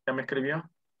 ¿ya me escribió?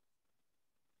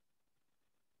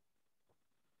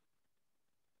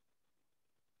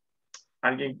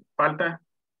 ¿Alguien falta?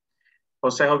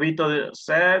 José Jovito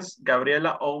says,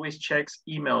 Gabriela always checks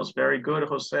emails. Very good,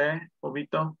 José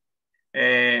Jovito.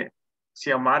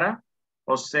 Xiomara,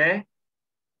 José,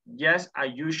 yes, I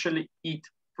usually eat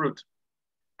fruit.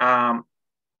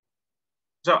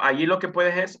 So, allí lo que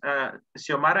puedes es,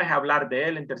 Xiomara es hablar de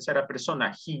él en tercera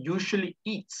persona. He usually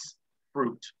eats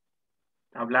fruit.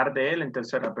 Hablar de él en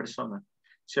tercera persona.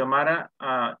 Xiomara,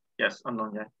 yes, oh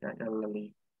no, ya lo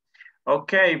leí.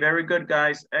 Okay, very good,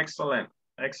 guys. Excellent.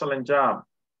 Excellent job.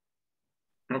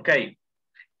 Okay.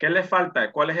 ¿Qué les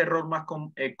falta? ¿Cuál es el error más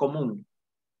común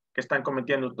que están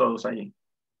cometiendo todos allí?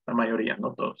 La mayoría,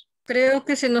 no todos. Creo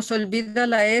que se nos olvida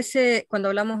la S cuando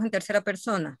hablamos en tercera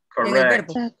persona. Correct. En el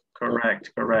verbo.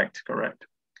 Correct.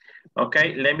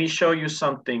 Okay, let me show you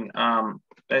something.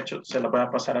 De hecho, se la voy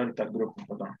a pasar ahorita al grupo.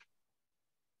 Perdón.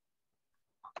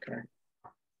 Okay.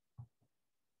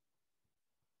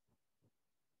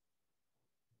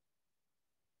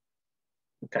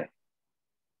 Okay.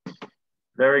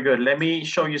 Very good. Let me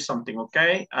show you something,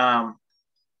 okay?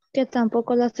 Que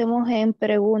tampoco lo hacemos en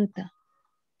pregunta.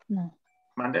 No.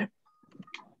 ¿Mande?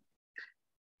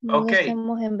 No Okay. lo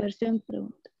hacemos en versión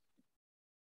pregunta.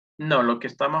 No, lo que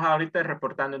estamos ahorita es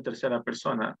reportando en tercera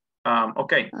persona.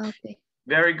 Okay. Okay.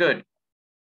 Very good.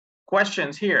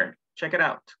 Questions here. Check it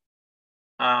out.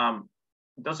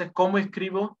 Entonces, ¿cómo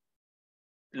escribo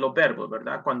los verbos,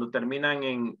 verdad? Cuando terminan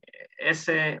en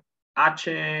S,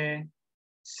 H,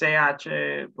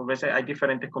 CH, por veces hay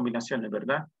diferentes combinaciones,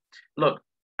 ¿verdad? Look,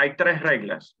 hay tres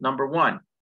reglas. Number one,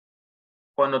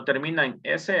 cuando termina en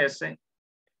SS,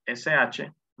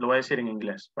 SH, lo voy a decir en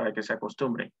inglés para que se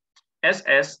acostumbren.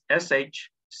 SS, SH,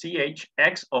 CH,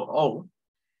 X o O,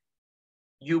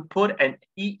 you put an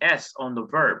ES on the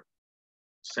verb,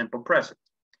 simple present.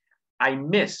 I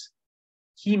miss,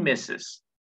 he misses.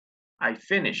 I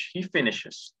finish, he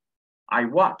finishes. I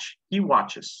watch, he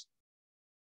watches.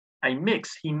 I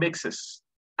mix, he mixes.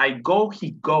 I go,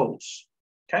 he goes.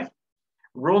 Okay?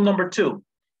 Rule number two,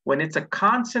 when it's a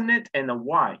consonant and a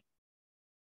Y.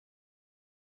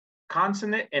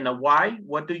 Consonant and a Y,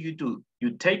 what do? You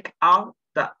take out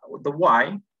the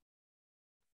Y,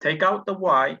 take out the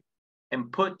Y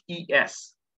and put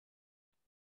ES.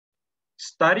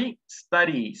 Study,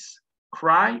 studies.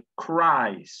 Cry,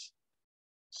 cries.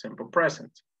 Simple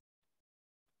present.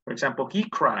 For example, he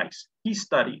cries, he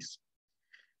studies.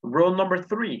 Rule number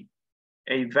three,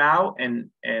 a vowel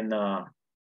and a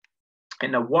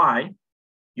Y,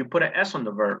 you put an S on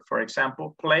the verb. For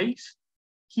example, plays,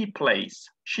 he plays,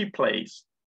 she plays.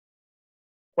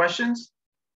 Questions?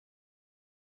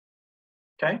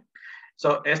 Okay.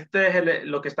 So, este es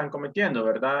lo que están cometiendo,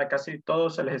 ¿verdad? Casi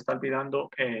todos se les está olvidando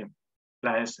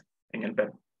la S en el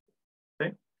verbo.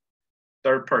 ¿Sí?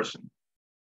 Third person.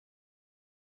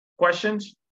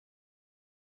 Questions?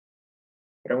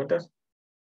 ¿Preguntas?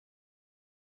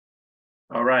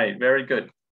 All right, very good.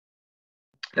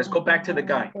 Let's go back to the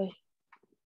guy.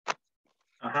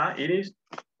 Iris,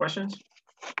 questions?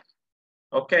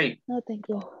 Okay. No, thank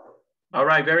you. All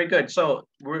right, very good. So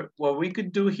what we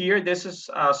could do here, this is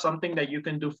something that you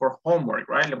can do for homework,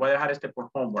 right? Le voy a dejar este por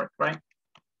homework, right?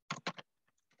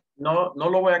 No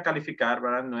lo voy a calificar,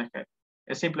 ¿verdad? No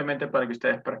es simplemente para que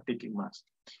ustedes practiquen más.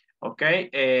 Ok,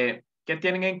 ¿qué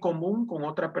tienen en común con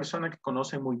otra persona que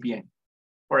conocen muy bien?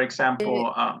 For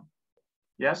example,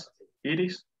 yes,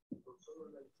 Iris.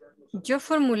 Yo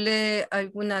formulé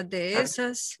algunas de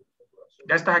esas.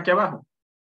 ¿Ya estás aquí abajo?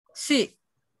 Sí.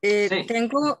 Sí.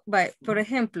 Tengo, por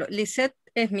ejemplo, Lisette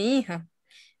es mi hija.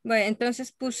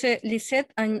 Entonces puse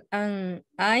Lisette and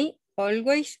I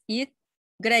always eat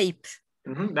grapes.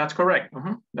 That's correct.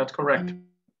 That's correct.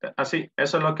 Así,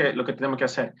 eso es lo que tenemos que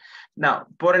hacer. Now,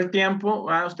 por el tiempo,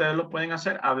 ustedes lo pueden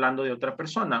hacer hablando de otra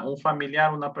persona, un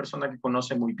familiar, una persona que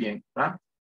conoce muy bien, ¿verdad?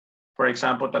 Por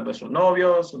ejemplo, tal vez su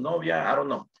novio, su novia, I don't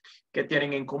know. ¿Qué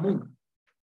tienen en común?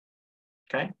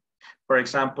 Okay. For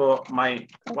example, my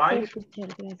wife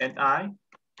and I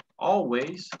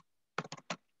always,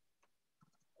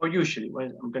 or usually,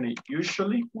 I'm going to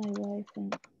usually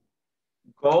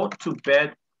go to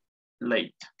bed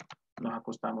late. Nos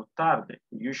acostamos tarde.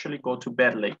 We usually go to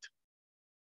bed late.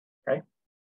 Okay.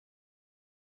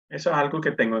 Eso es algo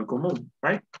que tengo en común,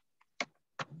 right?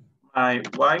 My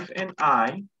wife and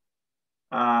I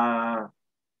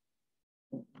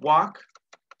walk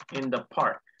in the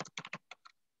park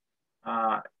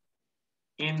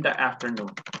in the afternoon.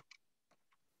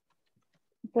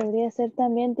 Podría ser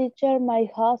también, teacher, my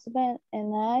husband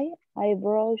and I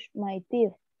brush my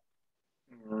teeth.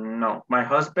 No, my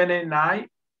husband and I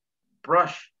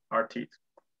brush our teeth.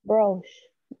 Brush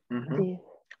teeth.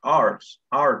 Our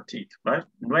teeth, right?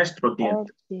 Nuestro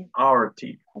diente. Our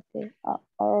teeth. Okay,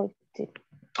 our teeth.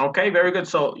 Okay, very good.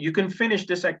 So you can finish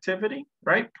this activity,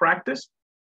 right? Practice.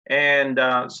 And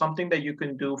something that you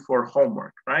can do for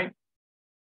homework, right?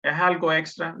 Es algo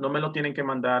extra. No me lo tienen que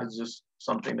mandar. It's just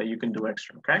something that you can do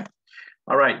extra, okay?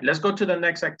 All right, let's go to the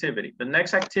next activity. The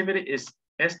next activity is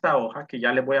esta hoja, que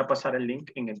ya le voy a pasar el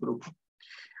link en el grupo.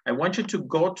 I want you to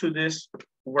go to this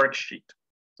worksheet,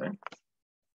 okay?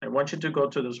 I want you to go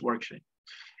to this worksheet.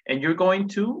 And you're going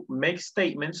to make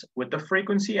statements with the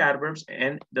frequency adverbs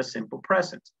and the simple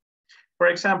present. For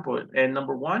example,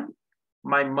 number 1,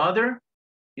 my mother,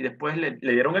 y después le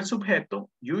dieron el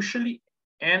sujeto, usually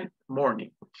and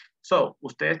morning. So,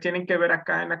 ustedes tienen que ver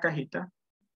acá en la cajita,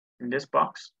 in this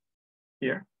box,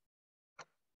 here,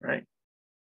 right?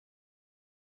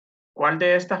 ¿Cuál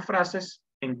de estas frases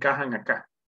encajan acá?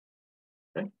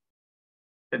 Okay.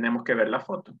 Tenemos que ver la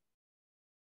foto.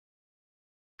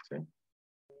 ¿Sí?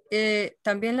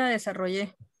 También la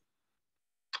desarrollé.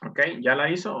 Ok, ya la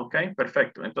hizo, ok,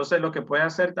 perfecto. Entonces lo que puede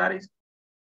hacer Daris,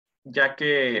 ya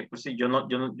que pues, sí, yo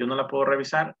no la puedo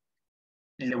revisar,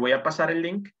 le voy a pasar el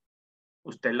link,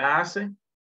 usted la hace,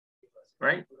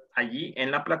 right? Allí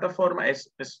en la plataforma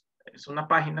es una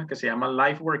página que se llama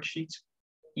Live Worksheets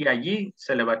y allí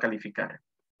se le va a calificar.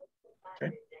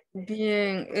 Okay.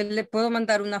 Bien, ¿le puedo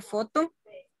mandar una foto?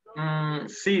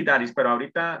 Sí, Daris, pero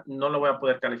ahorita no lo voy a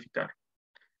poder calificar.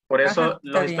 Por eso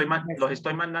los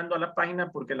estoy mandando a la página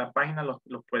porque la página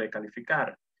los puede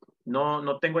calificar.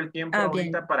 No tengo el tiempo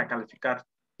ahorita bien. Para calificar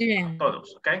bien.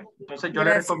 Todos, ¿ok? Entonces yo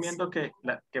le recomiendo que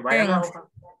vaya a la hoja.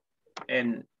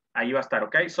 Ahí va a estar,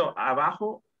 ¿ok? So,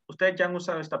 abajo, ustedes ya han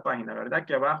usado esta página, ¿verdad?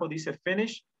 Que abajo dice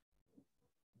Finish,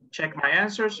 Check My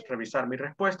Answers, revisar mis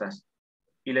respuestas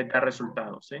y les da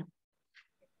resultados, ¿sí?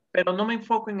 Pero no me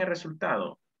enfoco en el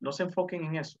resultado. No se enfoquen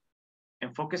en eso.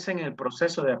 Enfóquense en el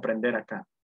proceso de aprender acá.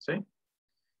 ¿Sí?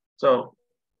 So,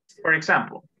 for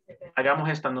example, hagamos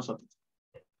esta nosotros.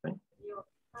 ¿Sí?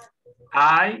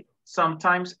 I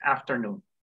sometimes afternoon,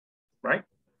 right?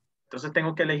 Entonces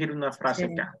tengo que elegir una frase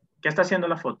acá. ¿Qué está haciendo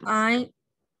la foto? I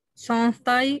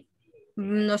sometimes,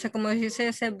 no sé cómo dice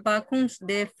ese, vacuums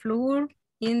the floor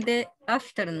in the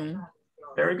afternoon.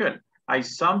 Very good. I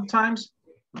sometimes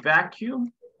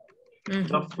vacuum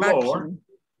the floor. Vacuum.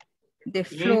 The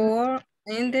floor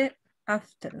in the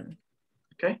afternoon.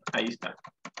 Okay, ahí está.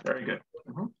 Very good.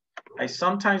 I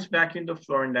sometimes vacuum the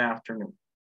floor in the afternoon.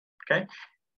 Okay.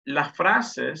 Las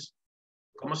frases,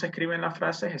 ¿cómo se escriben las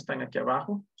frases? Están aquí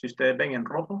abajo. Si ustedes ven en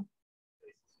rojo,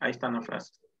 ahí están las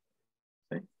frases.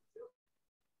 ¿Sí?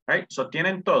 Right? So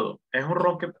tienen todo. Es un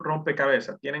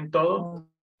rompecabezas. Tienen todo,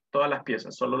 todas las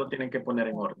piezas. Solo lo tienen que poner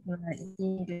en orden.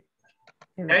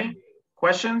 Okay.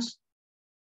 Questions?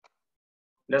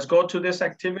 Let's go to this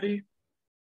activity.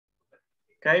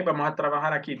 Ok, vamos a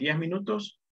trabajar aquí 10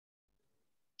 minutos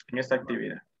en esta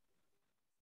actividad.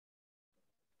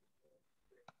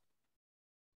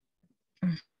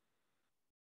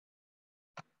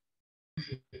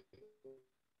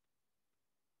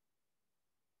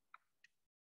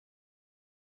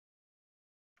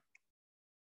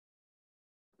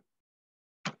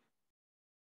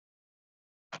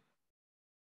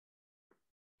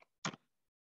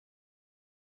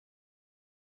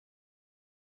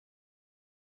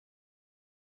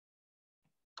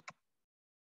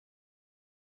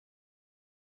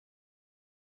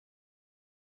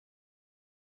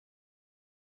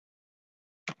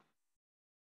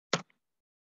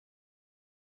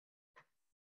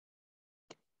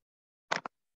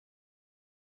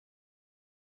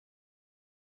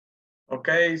 Ok,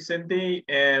 Cindy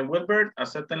and Wilbert,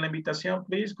 acepten la invitación,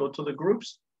 please. Go to the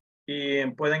groups y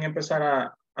pueden empezar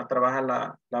a trabajar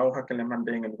la hoja que les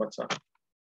mandé en el WhatsApp.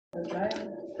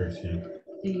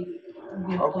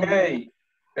 Ok,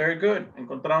 very good.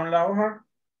 ¿Encontraron la hoja?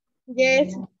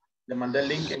 Yes. Le mandé el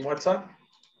link en WhatsApp.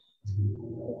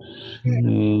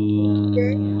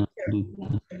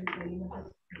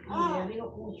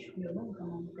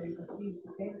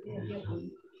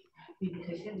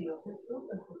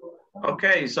 Ok,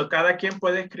 so cada quien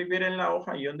puede escribir en la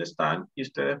hoja y dónde están y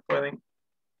ustedes pueden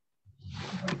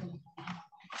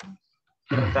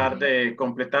tratar de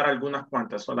completar algunas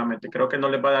cuantas solamente. Creo que no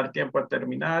les va a dar tiempo a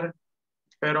terminar,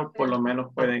 pero por lo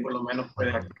menos pueden.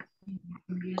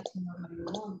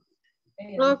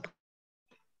 Ok.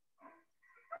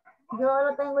 Yo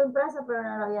lo tengo impreso, pero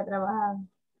no lo había trabajado.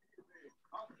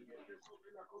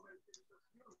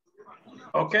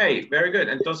 Ok, very good.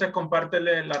 Entonces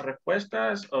compártele las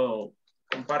respuestas o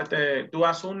comparte, tú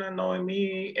haz una,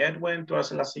 Noemí, Edwin, tú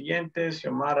haces la siguiente,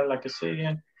 Xiomara la que sigue.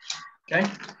 Ok.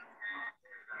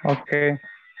 Ok.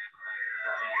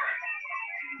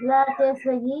 La que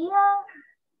seguía,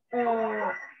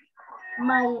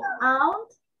 my aunt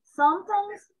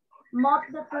sometimes mop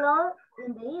the floor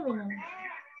in the evening.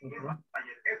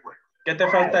 ¿Qué te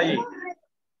falta ahí?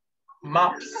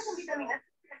 Mops.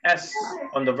 S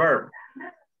on the verb.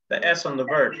 The S on the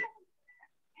verb.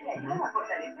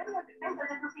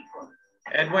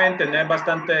 Edwin, tenés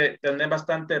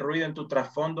bastante ruido en tu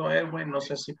trasfondo, Edwin. No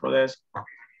sé si puedes,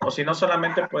 o si no,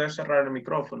 solamente puedes cerrar el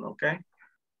micrófono, ¿ok?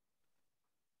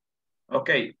 Ok,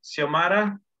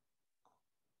 Xiomara,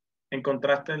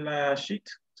 ¿encontraste la sheet?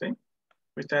 ¿Sí?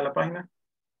 ¿Fuiste a la página?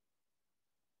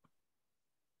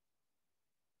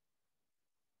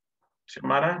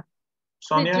 Xiomara,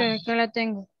 Sonia. Sí, que la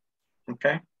tengo.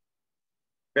 Okay.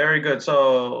 Very good.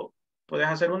 So, ¿puedes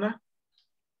hacer una?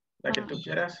 La que tú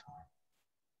quieras.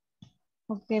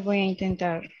 Ok, voy a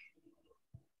intentar.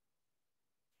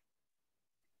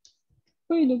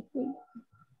 Uy, no puedo.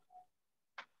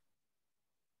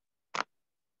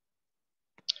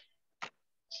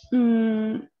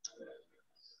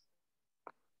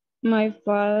 My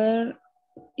father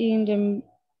in the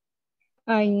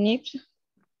I need.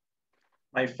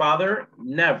 My father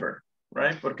never,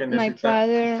 right? Porque My necesita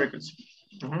father, frequency.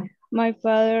 my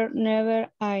father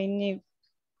never I need.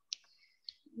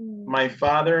 My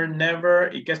father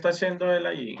never. ¿Y qué está haciendo él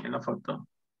allí en la foto?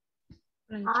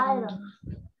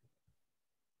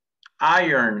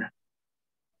 Iron.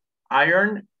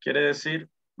 Iron quiere decir,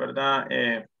 ¿verdad?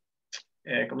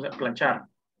 ¿Cómo se llama? Planchar.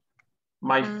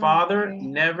 My father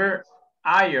never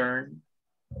ironed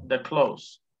the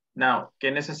clothes. Now,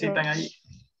 ¿qué necesitan ahí?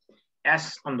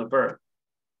 S on the verb.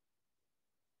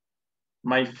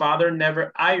 My father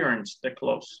never irons the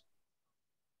clothes.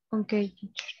 Okay,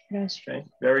 gracias. Okay,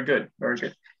 very good, very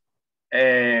good.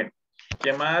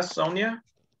 ¿Qué más, Sonia?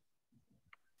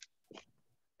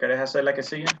 ¿Quieres hacer la que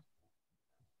sigue?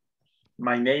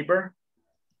 My neighbor.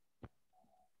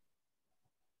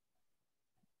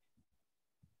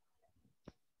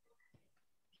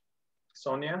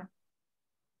 Sonia?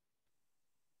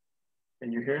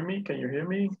 Can you hear me? Can you hear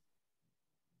me?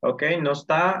 Ok, no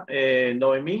está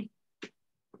Noemí.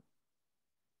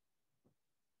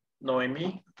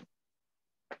 Noemí.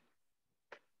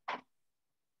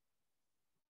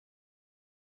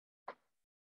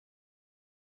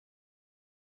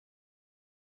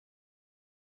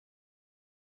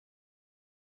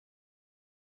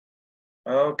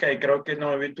 Ok, creo que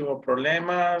Noemí tuvo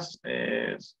problemas.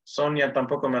 Sonia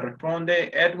tampoco me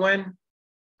responde. Edwin.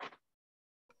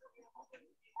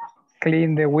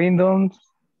 Clean the windows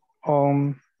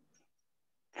on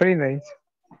Fridays.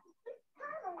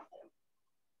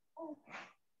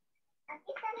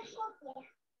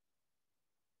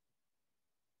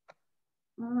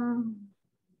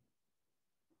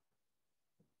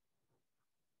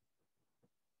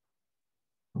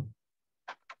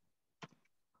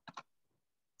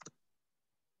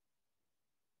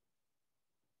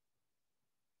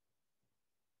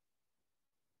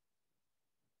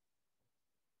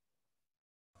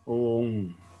 O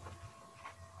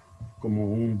como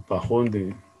un pajón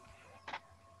de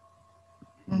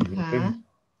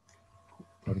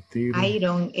partir.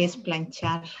 Iron es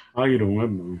planchar.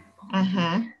 Iron, ¿no?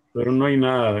 Ajá. Pero no hay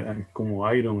nada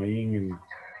como iron ahí en el...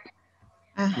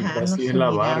 Ajá, quizás no sí se es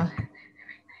lavar. miraba.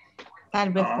 Tal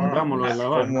vez Pongámoslo de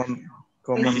lavar.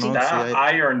 ¿Cómo no? Está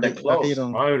Si iron the clothes.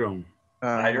 Iron. Iron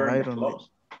the Iron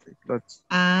clothes.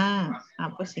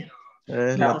 Pues sí.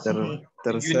 Es Now, la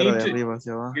tercera de arriba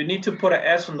hacia abajo. You need to put an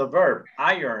S on the verb.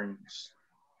 Irons.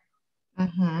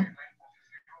 Ajá.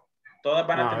 Todas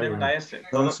van a tener una S.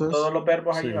 Todos los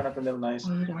verbos allí van a tener una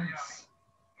S. Irons.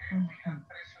 Ajá.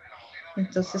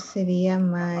 Entonces sería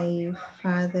my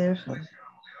father.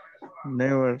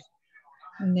 Never.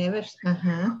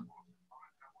 Ajá.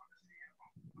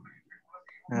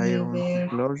 Iron Never.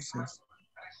 clothes.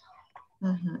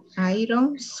 Ajá.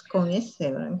 Irons con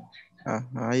S, ¿verdad?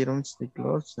 Irons the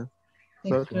closet.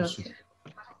 The closet.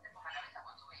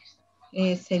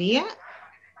 Sería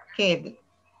que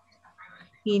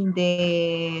in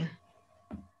the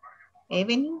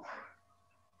evening.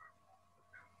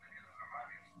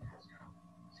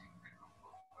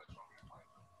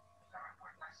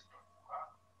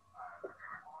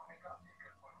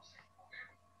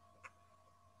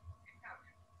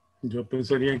 Yo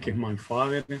pensaría que my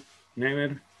father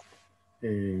never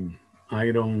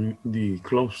iron the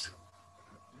clothes.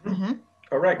 Ajá.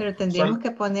 Correcto. Pero tendríamos que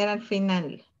poner al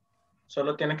final.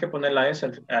 Solo tienes que poner la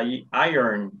S ahí.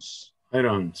 Irons.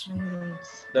 Irons.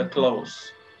 The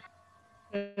clothes.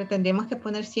 Pero tendríamos que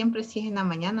poner siempre si es en la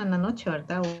mañana o en la noche,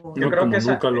 ¿verdad? Yo creo como que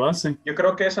esa, nunca lo hacen. Yo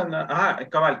creo que esa, ajá,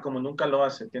 cabal, como nunca lo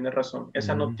hace, tienes razón.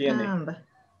 Esa no tiene.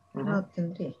 No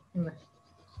tendría.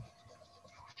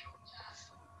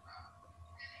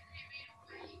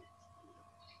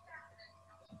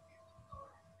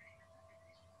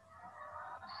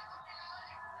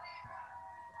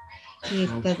 Y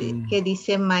esta que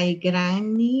dice my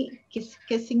granny,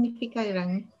 ¿qué significa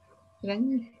granny?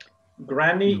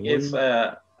 Granny is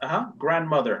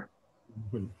grandmother.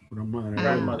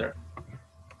 Grandmother.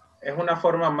 Es una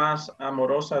forma más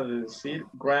amorosa de decir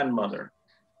grandmother.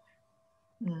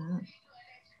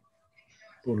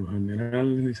 Por lo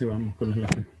general dice, vamos con los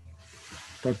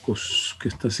tacos que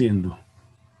está haciendo.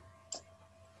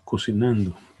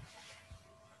 Cocinando.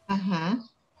 Ajá.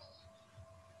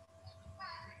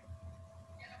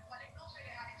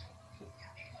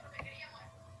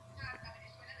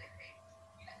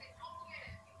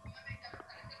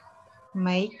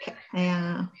 Make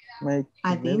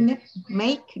dinner.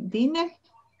 Make dinner.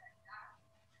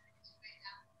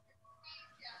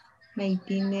 Make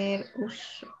dinner.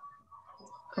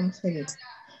 ¿Cómo se dice?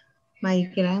 My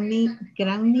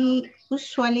granny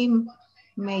usually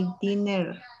make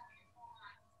dinner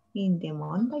in the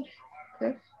Monday.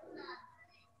 Okay.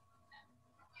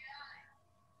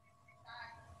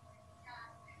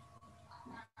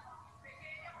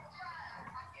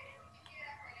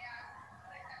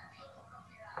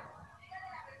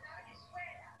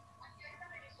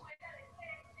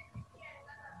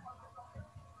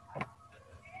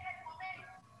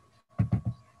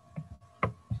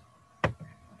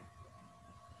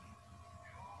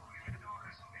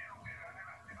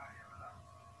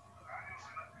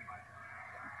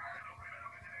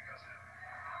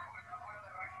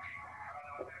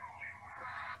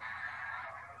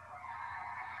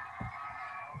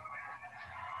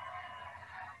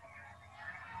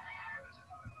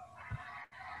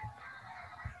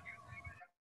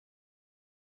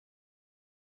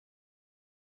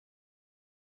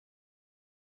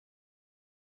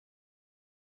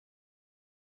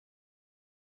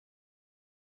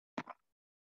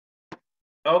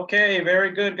 Okay, very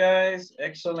good, guys.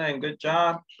 Excellent, good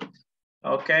job.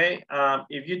 Okay,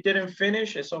 if you didn't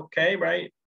finish, it's okay,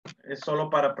 right? Es solo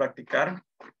para practicar.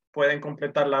 Pueden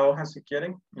completar la hoja si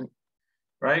quieren,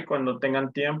 right? Cuando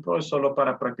tengan tiempo, es solo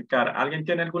para practicar. ¿Alguien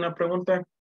tiene alguna pregunta?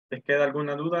 ¿Les queda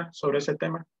alguna duda sobre ese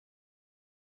tema?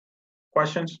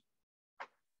 Questions?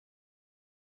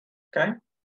 Okay.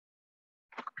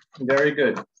 Very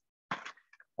good.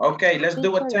 Okay, let's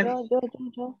do a 10.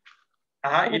 Yo.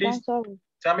 Ajá, Iris.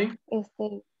 Tell me.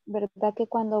 ¿Verdad que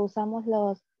cuando usamos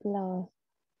los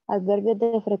adverbios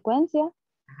de frecuencia,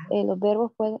 los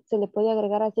verbos se le puede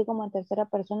agregar así como en tercera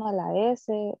persona la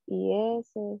S,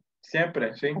 IS?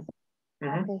 Siempre, sí.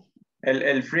 Okay.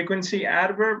 El frequency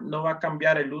adverb no va a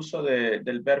cambiar el uso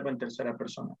del verbo en tercera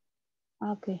persona.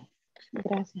 Ok,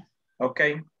 gracias.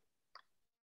 Okay.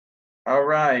 All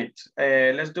right.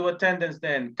 Let's do attendance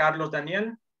then. Carlos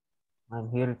Daniel. I'm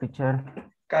here, teacher.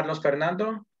 Carlos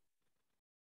Fernando.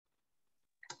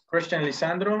 Christian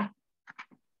Lisandro.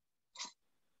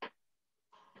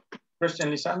 Christian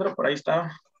Lisandro, por ahí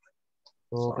está.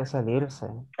 Tuvo que salirse.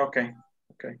 Okay.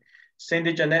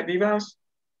 Cindy Janet Vivas.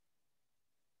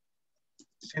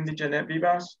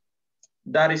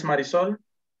 Daris Marisol.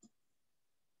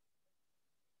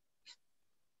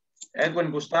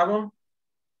 Edwin Gustavo.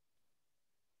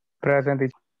 Present,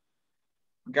 teacher.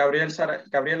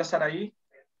 Gabriela Saraí.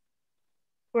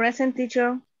 Present,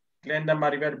 teacher. Glenda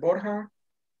Maribel Borja.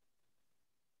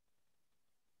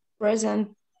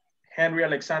 Present. Henry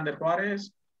Alexander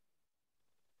Juárez.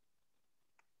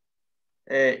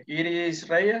 Iris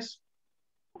Reyes.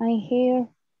 I'm here.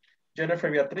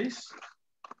 Jennifer Beatriz.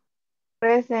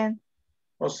 Present.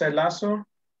 José Lazo.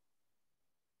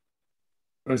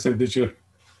 Present, teacher.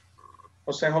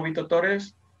 José Jovito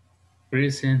Torres.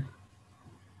 Present.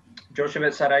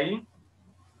 Joshua Saraí.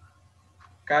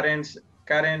 Karen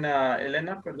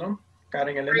Elena, perdón.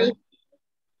 Karen Elena.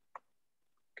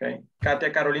 Okay.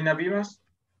 Katia Carolina Vivas.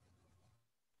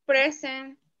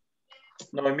 Present.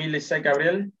 Noemí Lisset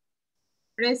Gabriel.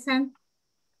 Present.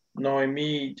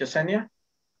 Noemí Yesenia.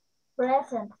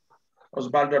 Present.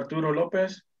 Osvaldo Arturo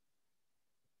López.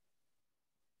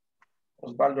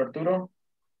 Osvaldo Arturo.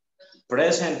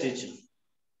 Present, teacher.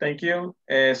 Thank you.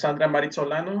 Sandra Marit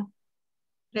Solano.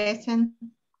 Present.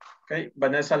 Okay.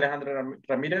 Vanessa Alejandra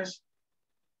Ramírez.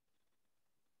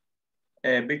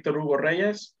 Víctor Hugo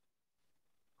Reyes.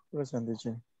 Present,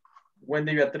 teacher.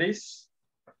 Wendy Beatriz.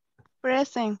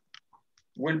 Present.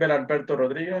 Wilber Alberto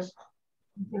Rodríguez.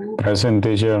 Present,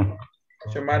 teacher.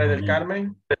 Xiomara del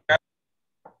Carmen.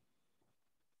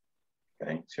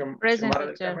 Okay. Present, Xiomara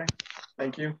del teacher. Carmen.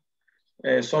 Thank you.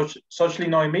 Sochli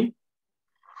Noemi.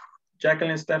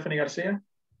 Jacqueline Stephanie García.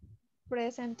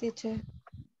 Present, teacher.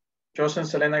 Jocelyn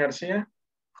Selena García.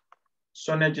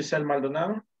 Sonia Giselle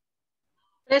Maldonado.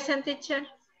 Present, teacher.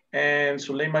 And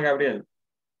Zuleima Gabriel.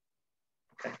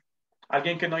 Okay.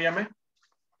 ¿Alguien que no llame?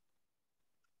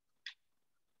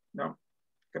 No,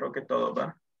 creo que todo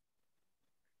va.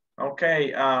 Ok.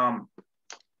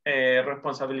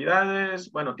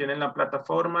 Responsabilidades. Bueno, tienen la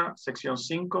plataforma, sección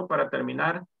 5 para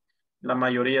terminar. La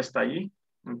mayoría está allí.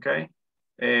 Ok.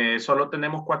 Solo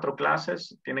tenemos 4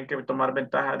 clases. Tienen que tomar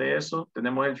ventaja de eso.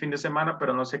 Tenemos el fin de semana,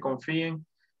 pero no se confíen.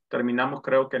 Terminamos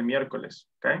creo que el miércoles.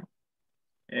 Ok.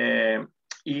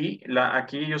 Y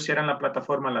aquí ellos cierran la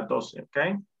plataforma a las 12. Ok.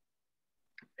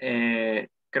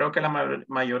 Creo que la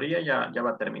mayoría ya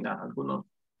va a terminar.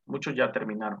 Muchos ya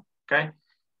terminaron. Ok.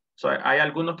 So, hay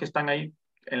algunos que están ahí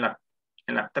en la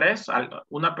 3.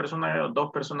 Una persona o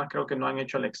 2 personas creo que no han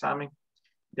hecho el examen.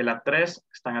 De la 3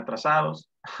 están atrasados.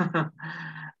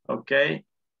 Ok.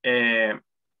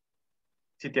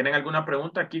 Si tienen alguna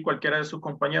pregunta aquí, cualquiera de sus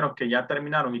compañeros que ya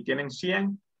terminaron y tienen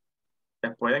 100,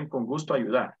 les pueden con gusto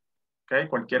ayudar. Ok.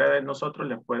 Cualquiera de nosotros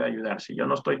les puede ayudar. Si yo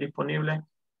no estoy disponible,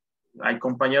 hay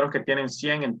compañeros que tienen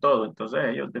 100 en todo. Entonces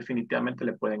ellos definitivamente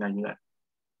le pueden ayudar.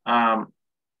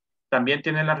 También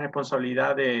tienen la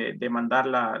responsabilidad de mandar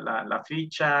la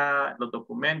ficha, los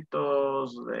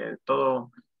documentos,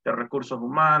 todo de recursos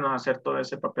humanos, hacer todo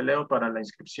ese papeleo para la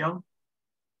inscripción.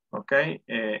 Ok,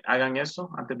 hagan eso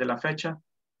antes de la fecha.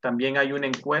 También hay una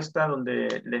encuesta donde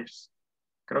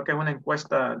creo que es una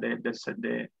encuesta de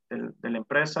la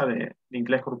empresa de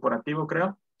Inglés Corporativo,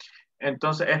 creo.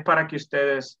 Entonces es para que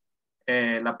ustedes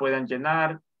la puedan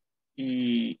llenar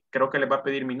y creo que les va a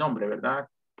pedir mi nombre, ¿verdad?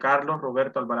 Carlos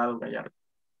Roberto Alvarado Gallardo.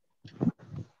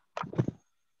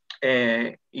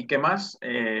 ¿Y qué más?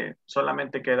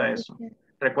 Solamente queda eso.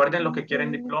 Recuerden los que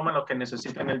quieren diploma, los que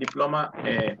necesitan el diploma,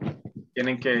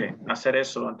 tienen que hacer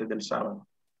eso antes del sábado.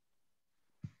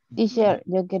 Teacher,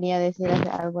 yo quería decir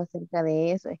algo acerca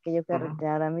de eso. Es que yo quiero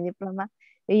retirar mi diploma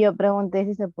y yo pregunté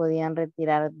si se podían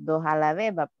retirar 2 a la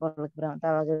vez, por lo que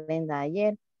preguntaba Glenda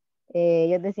ayer.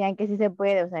 Ellos decían que sí se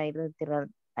puede, o sea, ir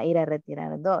a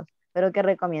retirar 2, pero que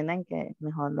recomiendan que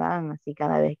mejor lo hagan así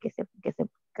cada vez que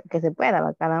se pueda,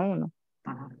 va cada uno.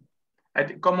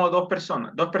 ¿Como 2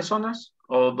 personas? ¿2 personas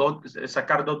o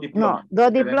sacar 2 diplomas? No,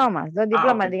 2 diplomas,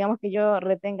 Okay. digamos que yo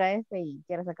retenga este y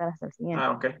quiero sacar hasta el siguiente.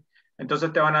 Ok.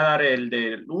 Entonces te van a dar el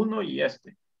del 1 y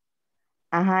este.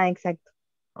 Ajá, exacto.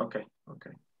 Ok.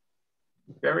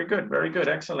 Very good,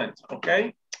 excellent. Ok,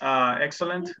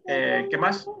 excellent. ¿Qué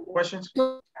más? Questions?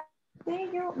 Sí,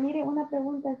 mire, una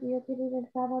pregunta, si yo quiero ir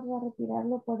el sábado a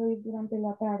retirarlo, ¿puedo ir durante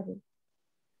la tarde?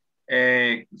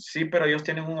 Sí, pero ellos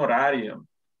tienen un horario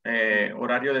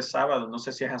de sábado, no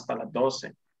sé si es hasta las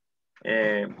 12.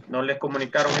 ¿No les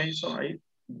comunicaron eso ahí?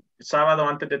 ¿Sábado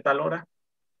antes de tal hora?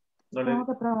 Tengo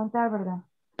que preguntar, ¿verdad?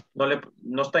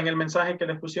 ¿No está en el mensaje que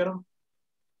les pusieron?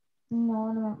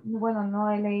 No, bueno,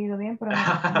 no he leído bien, pero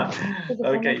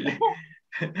Ok,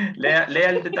 lea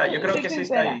el detalle, yo creo que sí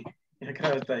está ahí.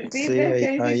 Sí, pero es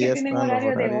que dice que tienen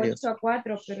horario de 8 a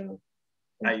 4, pero...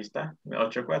 Ahí está,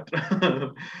 8 a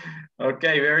 4. Ok,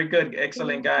 very good,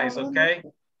 excellent guys, okay?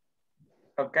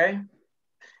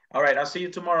 All right, I'll see you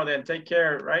tomorrow then. Take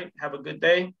care, right? Have a good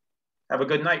day. Have a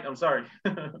good night, I'm sorry.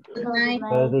 Good night.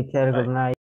 Teacher, good night.